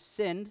and Eve have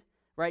sinned,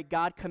 right,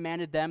 God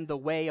commanded them the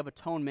way of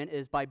atonement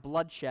is by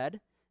bloodshed,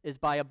 is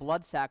by a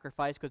blood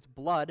sacrifice, because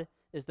blood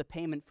is the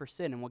payment for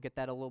sin, and we'll get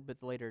that a little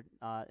bit later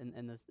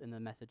in the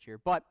message here.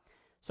 But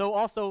so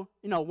also,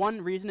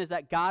 one reason is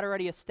that God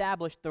already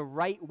established the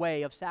right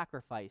way of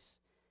sacrifice.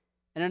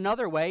 And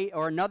another way,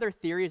 or another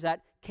theory, is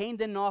that Cain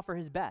didn't offer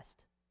his best.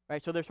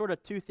 Right? So there's sort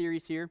of two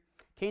theories here.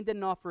 Cain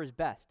didn't offer his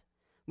best.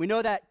 We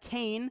know that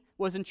Cain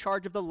was in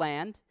charge of the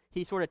land.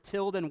 He sort of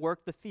tilled and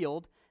worked the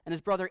field, and his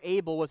brother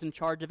Abel was in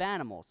charge of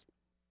animals.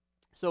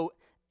 So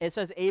it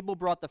says Abel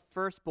brought the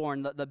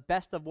firstborn, the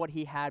best of what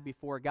he had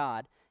before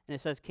God, and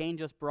it says Cain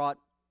just brought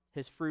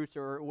his fruits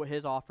or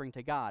his offering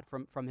to God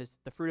from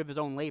the fruit of his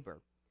own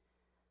labor.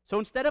 So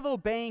instead of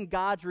obeying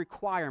God's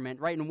requirement,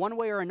 right, in one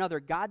way or another,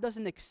 God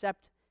doesn't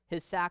accept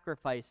his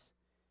sacrifice,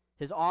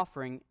 his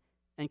offering,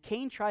 and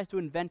Cain tries to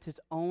invent his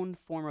own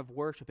form of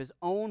worship, his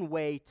own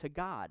way to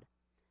God.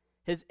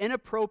 His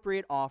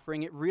inappropriate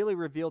offering, it really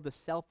revealed the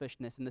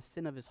selfishness and the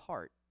sin of his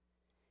heart.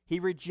 He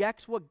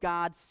rejects what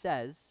God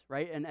says,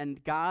 right,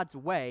 and God's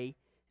way,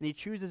 and he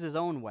chooses his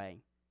own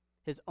way,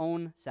 his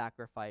own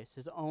sacrifice,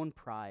 his own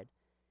pride.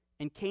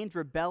 And Cain's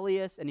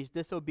rebellious, and he's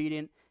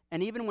disobedient,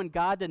 and even when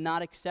God did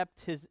not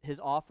accept his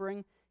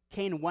offering,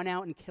 Cain went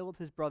out and killed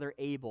his brother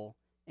Abel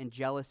in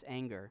jealous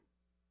anger.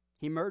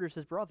 He murders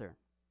his brother.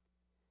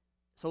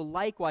 So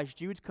likewise,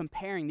 Jude's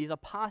comparing these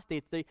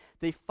apostates.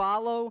 They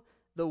follow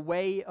the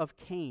way of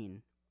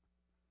Cain.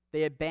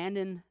 They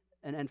abandon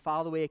and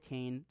follow the way of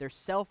Cain. They're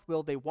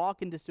self-willed. They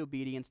walk in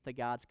disobedience to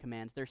God's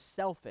commands. They're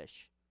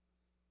selfish.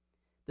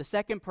 The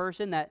second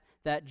person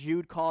that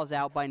Jude calls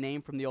out by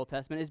name from the Old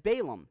Testament is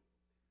Balaam.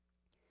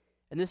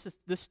 And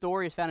this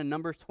story is found in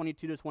Numbers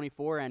 22 to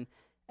 24.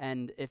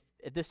 And if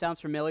this sounds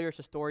familiar, it's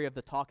a story of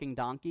the talking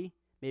donkey.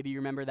 Maybe you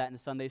remember that in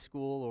Sunday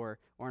school or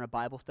in a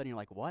Bible study. You're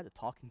like, what, a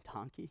talking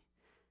donkey?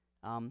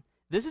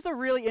 This is a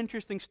really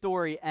interesting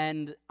story,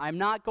 and I'm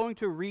not going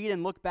to read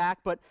and look back,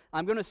 but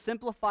I'm going to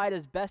simplify it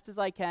as best as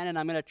I can, and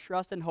I'm going to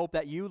trust and hope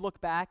that you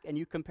look back and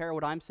you compare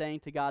what I'm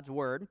saying to God's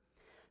word.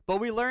 But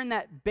we learn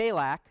that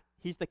Balak,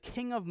 he's the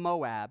king of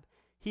Moab,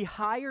 he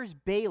hires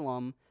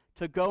Balaam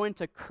to go and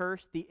to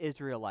curse the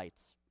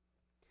Israelites.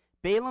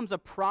 Balaam's a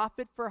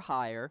prophet for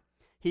hire.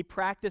 He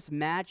practiced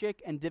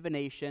magic and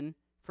divination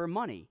for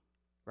money,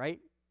 right?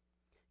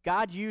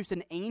 God used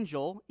an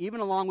angel, even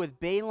along with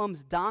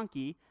Balaam's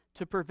donkey,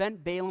 to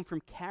prevent Balaam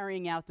from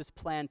carrying out this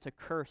plan to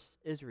curse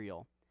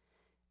Israel.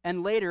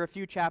 And later, a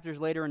few chapters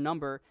later in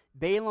Number,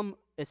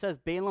 it says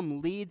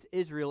Balaam leads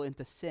Israel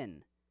into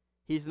sin.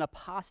 He's an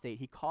apostate.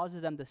 He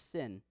causes them to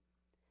sin.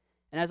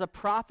 And as a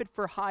prophet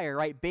for hire,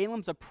 right,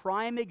 Balaam's a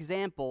prime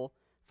example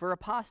for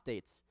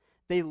apostates.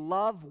 They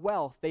love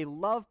wealth. They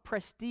love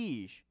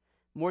prestige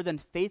more than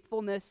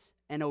faithfulness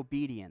and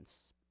obedience.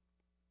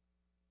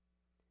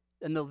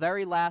 And the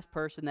very last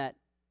person that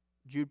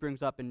Jude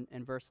brings up in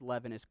verse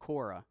 11 is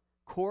Korah.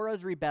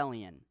 Korah's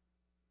rebellion.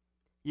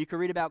 You can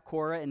read about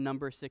Korah in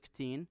Numbers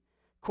 16.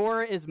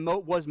 Korah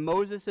was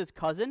Moses'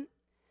 cousin,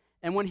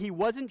 and when he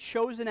wasn't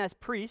chosen as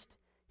priest,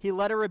 he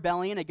led a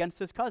rebellion against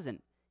his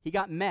cousin. He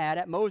got mad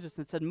at Moses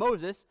and said,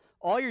 Moses,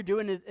 all you're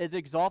doing is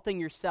exalting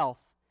yourself,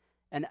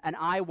 and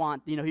I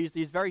want,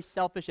 he's very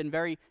selfish and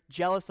very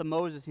jealous of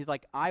Moses. He's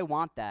like, I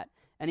want that.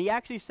 And he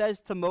actually says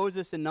to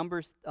Moses in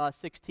Numbers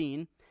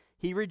 16,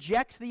 he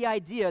rejects the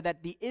idea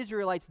that the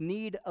Israelites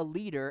need a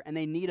leader and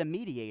they need a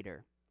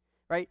mediator,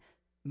 right?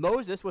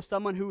 Moses was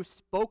someone who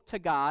spoke to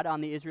God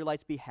on the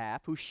Israelites'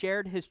 behalf, who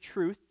shared his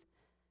truth,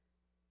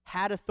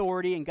 had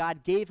authority, and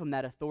God gave him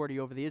that authority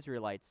over the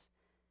Israelites.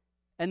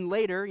 And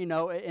later,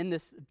 in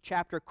this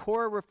chapter,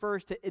 Korah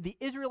refers to the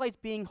Israelites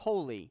being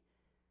holy.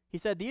 He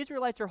said, the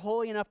Israelites are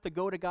holy enough to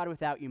go to God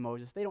without you,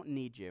 Moses. They don't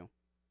need you.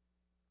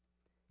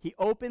 He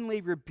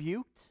openly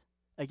rebuked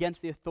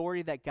against the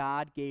authority that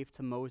God gave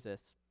to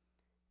Moses.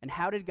 And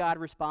how did God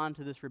respond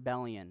to this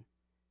rebellion?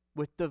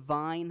 With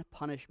divine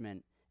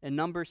punishment. In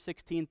Numbers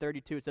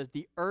 16:32, it says,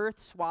 the earth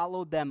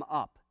swallowed them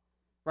up,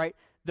 right?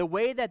 The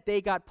way that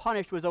they got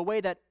punished was a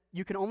way that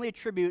you can only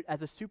attribute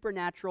as a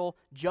supernatural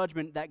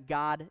judgment that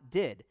God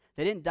did.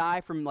 They didn't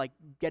die from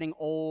getting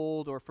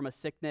old or from a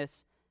sickness,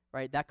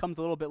 right? That comes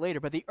a little bit later.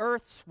 But the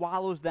earth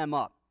swallows them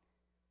up.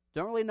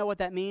 Don't really know what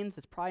that means.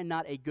 It's probably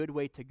not a good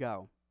way to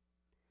go.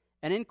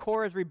 And in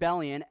Korah's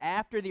rebellion,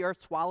 after the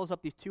earth swallows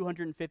up these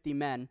 250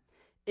 men,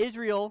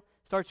 Israel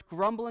starts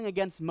grumbling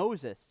against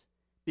Moses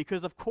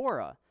because of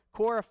Korah.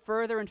 Korah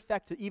further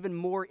infected even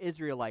more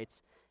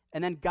Israelites.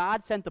 And then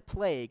God sent a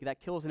plague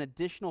that kills an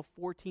additional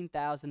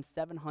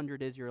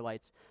 14,700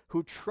 Israelites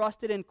who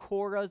trusted in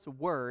Korah's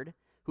word,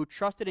 who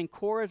trusted in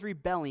Korah's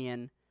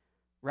rebellion,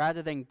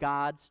 rather than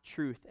God's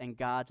truth and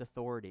God's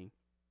authority.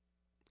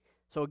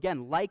 So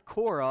again, like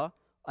Korah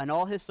and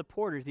all his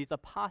supporters, these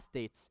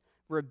apostates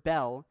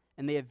rebel,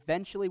 and they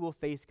eventually will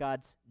face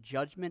God's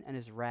judgment and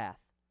his wrath.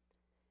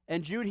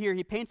 And Jude here,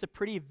 he paints a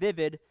pretty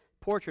vivid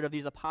portrait of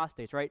these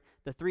apostates, right?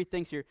 The three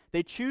things here.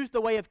 They choose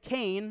the way of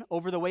Cain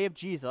over the way of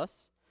Jesus.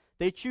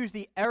 They choose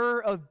the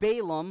error of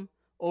Balaam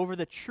over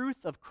the truth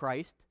of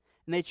Christ.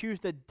 And they choose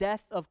the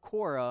death of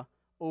Korah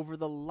over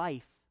the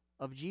life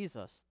of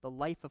Jesus, the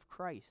life of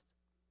Christ.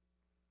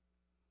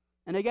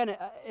 And again,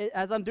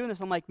 as I'm doing this,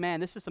 I'm like, man,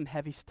 this is some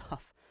heavy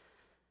stuff.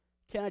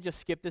 Can't I just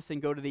skip this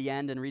and go to the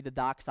end and read the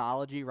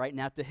doxology, right?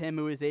 Now to him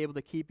who is able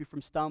to keep you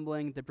from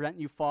stumbling, to present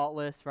you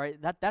faultless, right?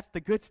 That's the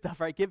good stuff,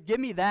 right? Give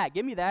me that.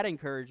 Give me that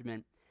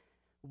encouragement.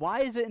 Why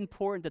is it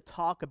important to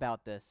talk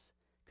about this?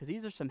 Because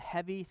these are some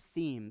heavy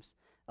themes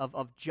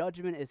of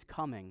judgment is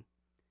coming.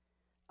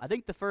 I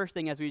think the first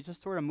thing, as we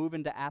just sort of move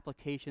into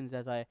applications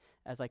as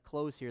I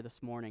close here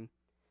this morning,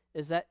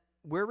 is that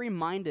we're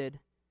reminded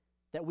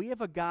that we have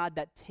a God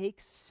that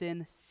takes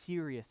sin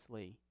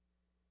seriously.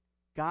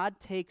 God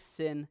takes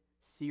sin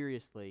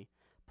seriously.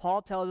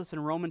 Paul tells us in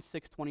Romans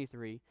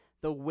 6:23,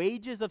 the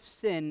wages of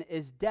sin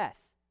is death,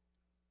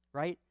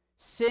 right?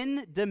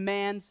 Sin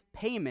demands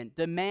payment,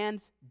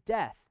 demands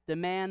death,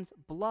 demands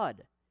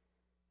blood.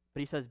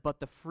 But he says, but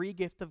the free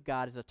gift of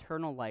God is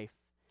eternal life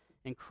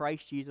in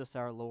Christ Jesus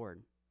our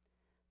Lord.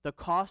 The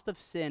cost of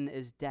sin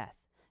is death,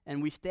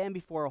 and we stand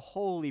before a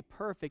holy,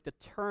 perfect,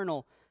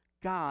 eternal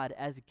God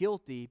as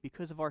guilty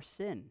because of our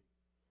sin.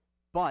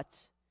 But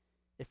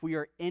if we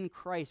are in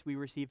Christ, we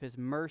receive his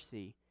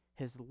mercy,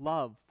 his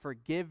love,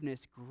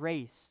 forgiveness,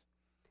 grace,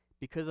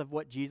 because of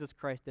what Jesus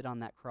Christ did on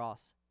that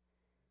cross.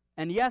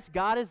 And yes,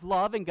 God is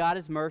love and God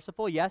is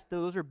merciful. Yes,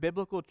 those are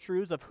biblical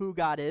truths of who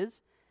God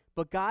is.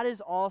 but God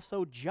is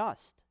also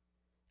just.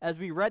 As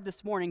we read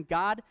this morning,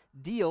 God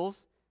deals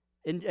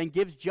and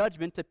gives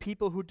judgment to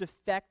people who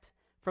defect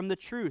from the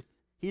truth.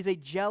 He's a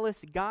jealous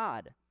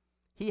God.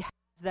 He has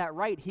that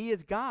right. He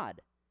is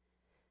God.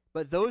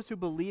 But those who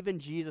believe in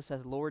Jesus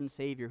as Lord and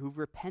Savior, who've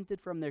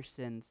repented from their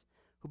sins,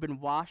 who've been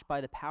washed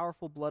by the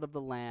powerful blood of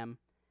the Lamb,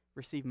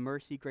 receive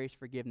mercy, grace,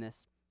 forgiveness,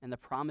 and the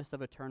promise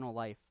of eternal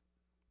life.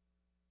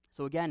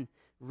 So again,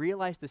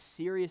 realize the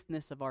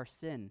seriousness of our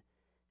sin.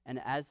 And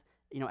as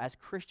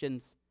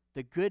Christians,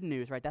 the good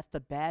news, right? That's the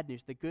bad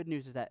news. The good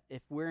news is that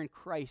if we're in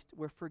Christ,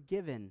 we're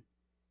forgiven.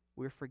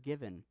 We're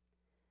forgiven.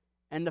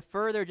 And to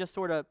further just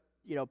sort of,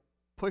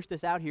 push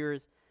this out here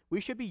is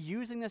we should be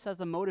using this as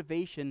a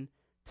motivation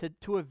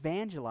to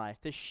evangelize,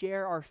 to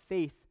share our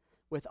faith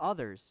with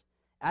others.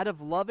 Out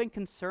of love and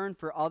concern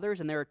for others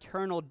and their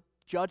eternal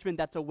judgment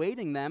that's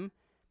awaiting them,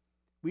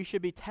 we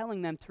should be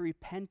telling them to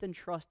repent and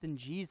trust in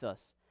Jesus.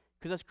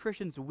 Because as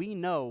Christians, we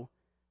know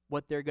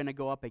what they're going to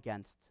go up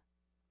against.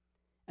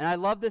 And I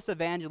love this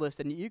evangelist,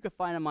 and you can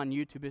find him on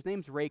YouTube. His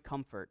name's Ray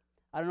Comfort.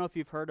 I don't know if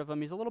you've heard of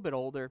him. He's a little bit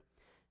older,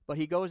 but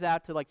he goes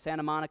out to like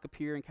Santa Monica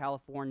Pier in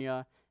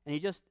California, and he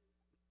just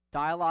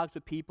dialogues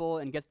with people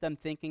and gets them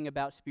thinking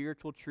about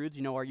spiritual truths.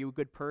 Are you a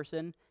good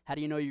person? How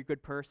do you know you're a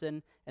good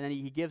person? And then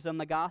he gives them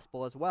the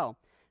gospel as well.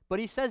 But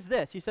he says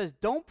this. He says,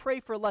 don't pray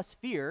for less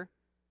fear.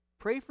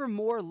 Pray for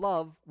more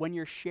love when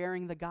you're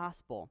sharing the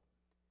gospel.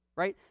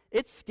 Right?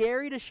 It's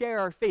scary to share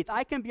our faith.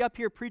 I can be up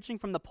here preaching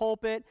from the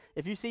pulpit.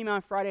 If you see me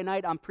on Friday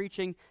night, I'm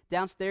preaching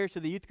downstairs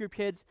to the youth group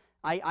kids.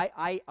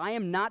 I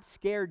am not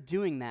scared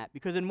doing that,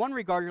 because in one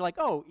regard, you're like,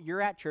 oh,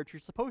 you're at church, you're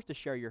supposed to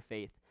share your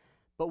faith.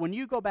 But when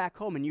you go back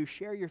home and you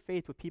share your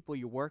faith with people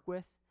you work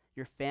with,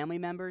 your family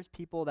members,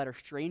 people that are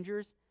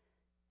strangers,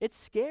 it's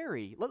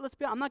scary.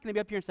 I'm not going to be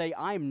up here and say,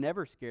 I'm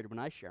never scared when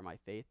I share my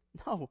faith.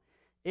 No,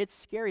 it's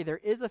scary.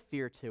 There is a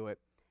fear to it.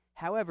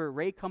 However,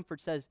 Ray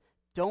Comfort says,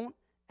 don't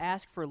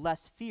ask for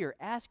less fear.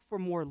 Ask for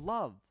more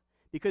love,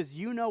 because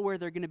you know where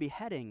they're going to be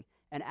heading.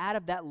 And out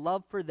of that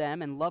love for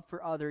them and love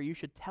for others, you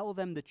should tell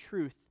them the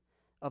truth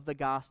of the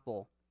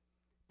gospel.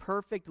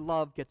 Perfect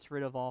love gets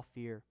rid of all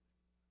fear.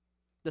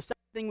 The second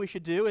thing we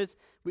should do is,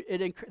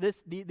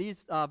 these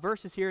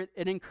verses here,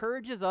 it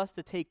encourages us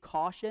to take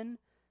caution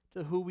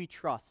to who we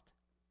trust.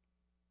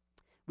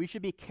 We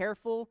should be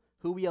careful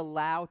who we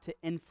allow to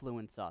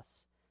influence us.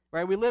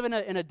 Right? We live in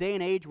a day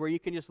and age where you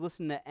can just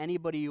listen to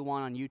anybody you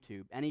want on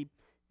YouTube.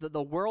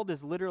 The world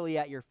is literally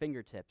at your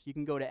fingertips. You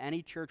can go to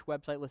any church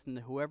website, listen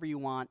to whoever you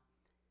want.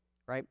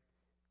 Right?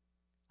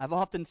 I've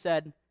often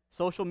said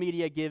social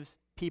media gives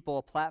people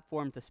a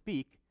platform to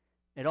speak.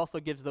 It also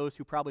gives those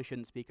who probably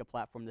shouldn't speak a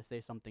platform to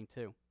say something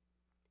too.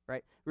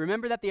 Right?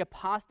 Remember that the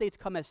apostates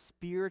come as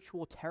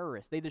spiritual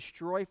terrorists. They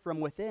destroy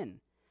from within.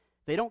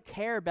 They don't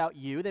care about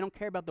you. They don't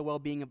care about the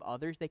well-being of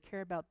others. They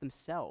care about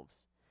themselves.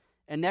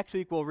 And next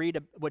week we'll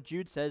read what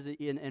Jude says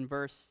in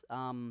verse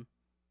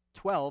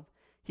 12.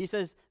 He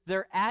says,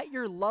 they're at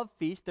your love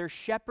feast. They're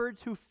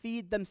shepherds who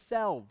feed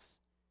themselves.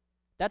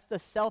 That's the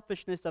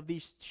selfishness of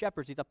these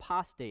shepherds, these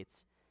apostates.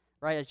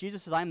 Right? As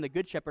Jesus says, I am the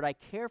good shepherd. I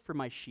care for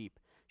my sheep.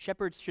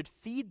 Shepherds should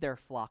feed their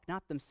flock,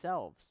 not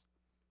themselves.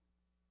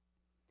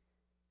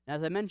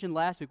 As I mentioned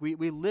last week,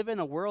 we live in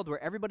a world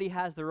where everybody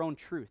has their own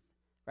truth.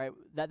 Right?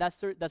 That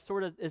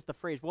sort of is the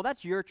phrase. Well,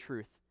 that's your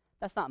truth.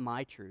 That's not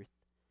my truth.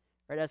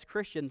 Right? As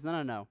Christians,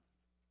 no.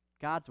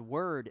 God's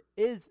word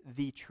is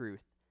the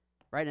truth.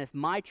 Right? And if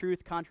my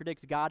truth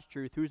contradicts God's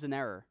truth, who's in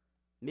error?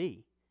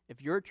 Me.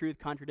 If your truth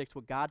contradicts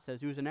what God says,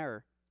 who's in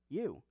error?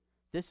 You.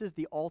 This is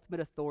the ultimate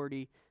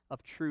authority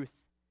of truth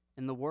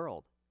in the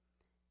world.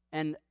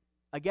 And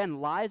again,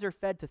 lies are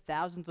fed to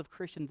thousands of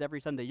Christians every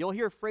Sunday. You'll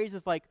hear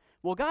phrases like,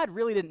 well, God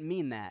really didn't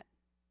mean that.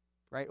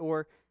 Right?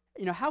 Or,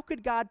 how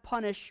could God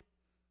punish,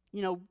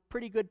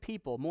 pretty good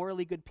people,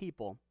 morally good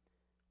people?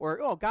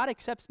 Or, oh, God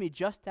accepts me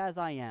just as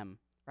I am.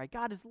 Right?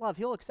 God is love.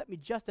 He'll accept me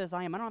just as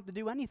I am. I don't have to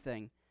do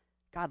anything.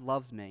 God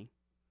loves me.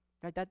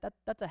 Right?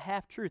 That's a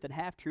half-truth, and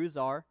half-truths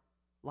are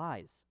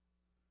lies.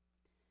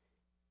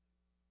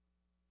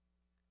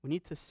 We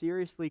need to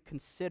seriously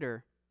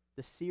consider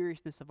the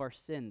seriousness of our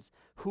sins,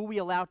 who we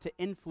allow to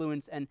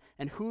influence and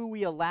who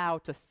we allow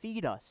to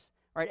feed us.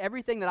 Right?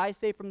 Everything that I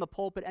say from the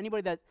pulpit,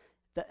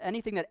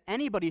 anything that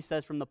anybody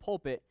says from the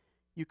pulpit,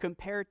 you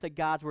compare it to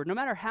God's word. No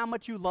matter how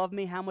much you love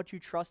me, how much you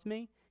trust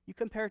me, you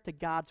compare it to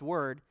God's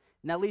word.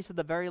 And that leads to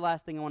the very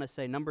last thing I want to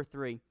say, number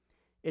 3.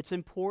 It's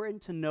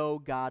important to know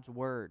God's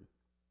word.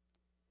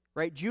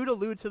 Right? Jude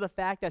alludes to the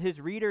fact that his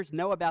readers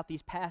know about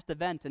these past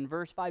events. In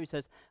verse 5, he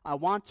says, I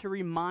want to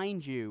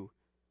remind you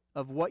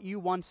of what you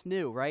once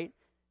knew, right?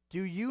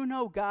 Do you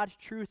know God's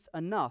truth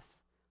enough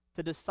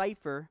to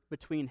decipher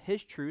between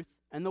his truth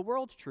and the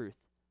world's truth,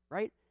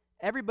 right?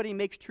 Everybody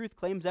makes truth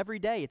claims every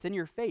day. It's in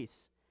your face.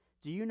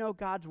 Do you know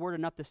God's word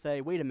enough to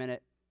say, wait a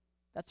minute,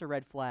 that's a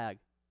red flag.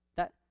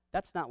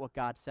 That's not what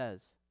God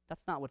says.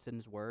 That's not what's in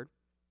his word.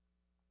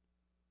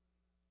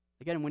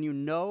 Again, when you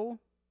know,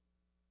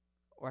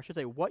 or I should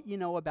say what you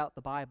know about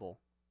the Bible,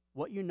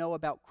 what you know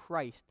about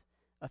Christ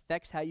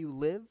affects how you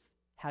live,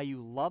 how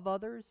you love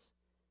others,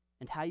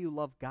 and how you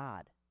love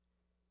God.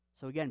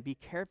 So again, be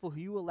careful who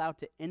you allow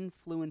to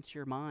influence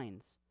your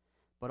minds,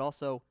 but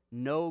also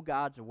know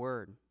God's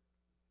word.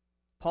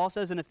 Paul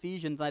says in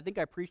Ephesians, and I think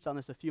I preached on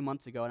this a few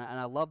months ago, and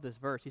I love this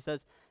verse. He says,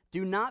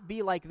 do not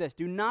be like this.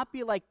 Do not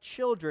be like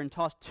children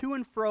tossed to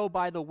and fro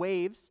by the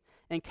waves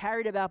and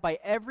carried about by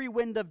every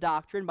wind of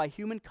doctrine, by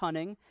human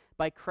cunning,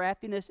 by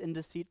craftiness and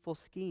deceitful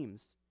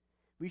schemes.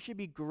 We should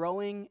be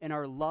growing in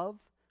our love,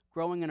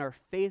 growing in our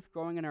faith,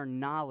 growing in our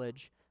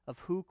knowledge of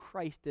who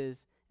Christ is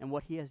and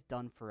what he has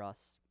done for us.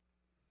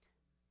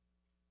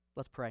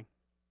 Let's pray.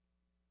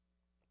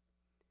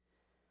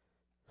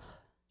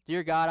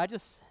 Dear God, I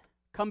just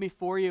come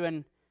before you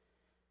and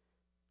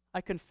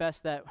I confess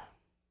that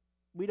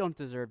we don't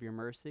deserve your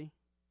mercy.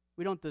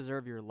 We don't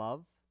deserve your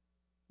love.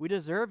 We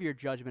deserve your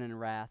judgment and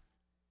wrath.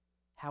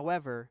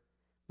 However,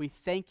 we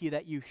thank you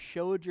that you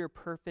showed your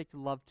perfect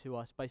love to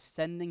us by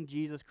sending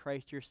Jesus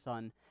Christ, your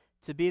Son,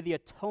 to be the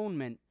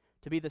atonement,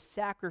 to be the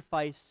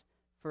sacrifice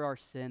for our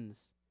sins.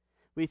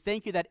 We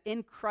thank you that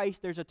in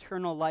Christ there's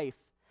eternal life.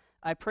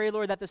 I pray,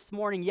 Lord, that this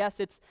morning, yes,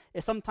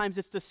 sometimes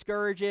it's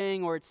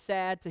discouraging or it's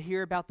sad to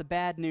hear about the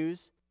bad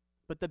news,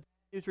 but the bad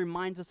news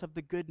reminds us of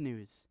the good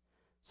news.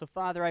 So,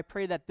 Father, I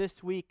pray that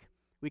this week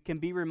we can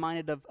be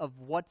reminded of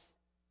what's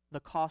the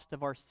cost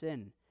of our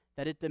sin,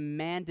 that it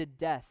demanded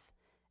death,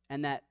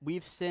 and that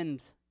we've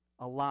sinned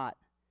a lot,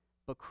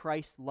 but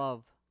Christ's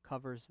love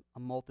covers a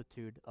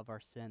multitude of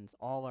our sins,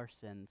 all our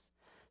sins.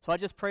 So I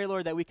just pray,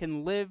 Lord, that we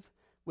can live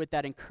with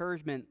that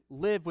encouragement,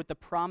 live with the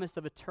promise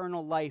of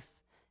eternal life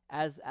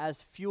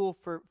as fuel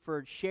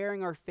for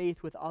sharing our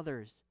faith with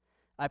others.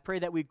 I pray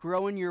that we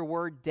grow in your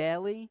word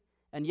daily.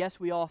 And yes,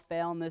 we all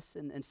fail in this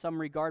in some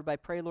regard, but I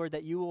pray, Lord,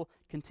 that you will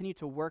continue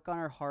to work on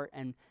our heart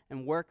and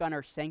work on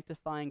our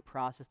sanctifying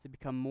process to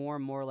become more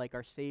and more like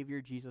our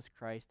Savior, Jesus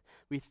Christ.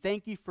 We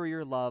thank you for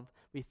your love.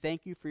 We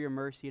thank you for your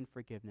mercy and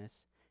forgiveness.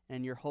 And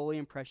in your holy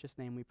and precious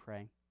name we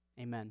pray.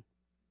 Amen.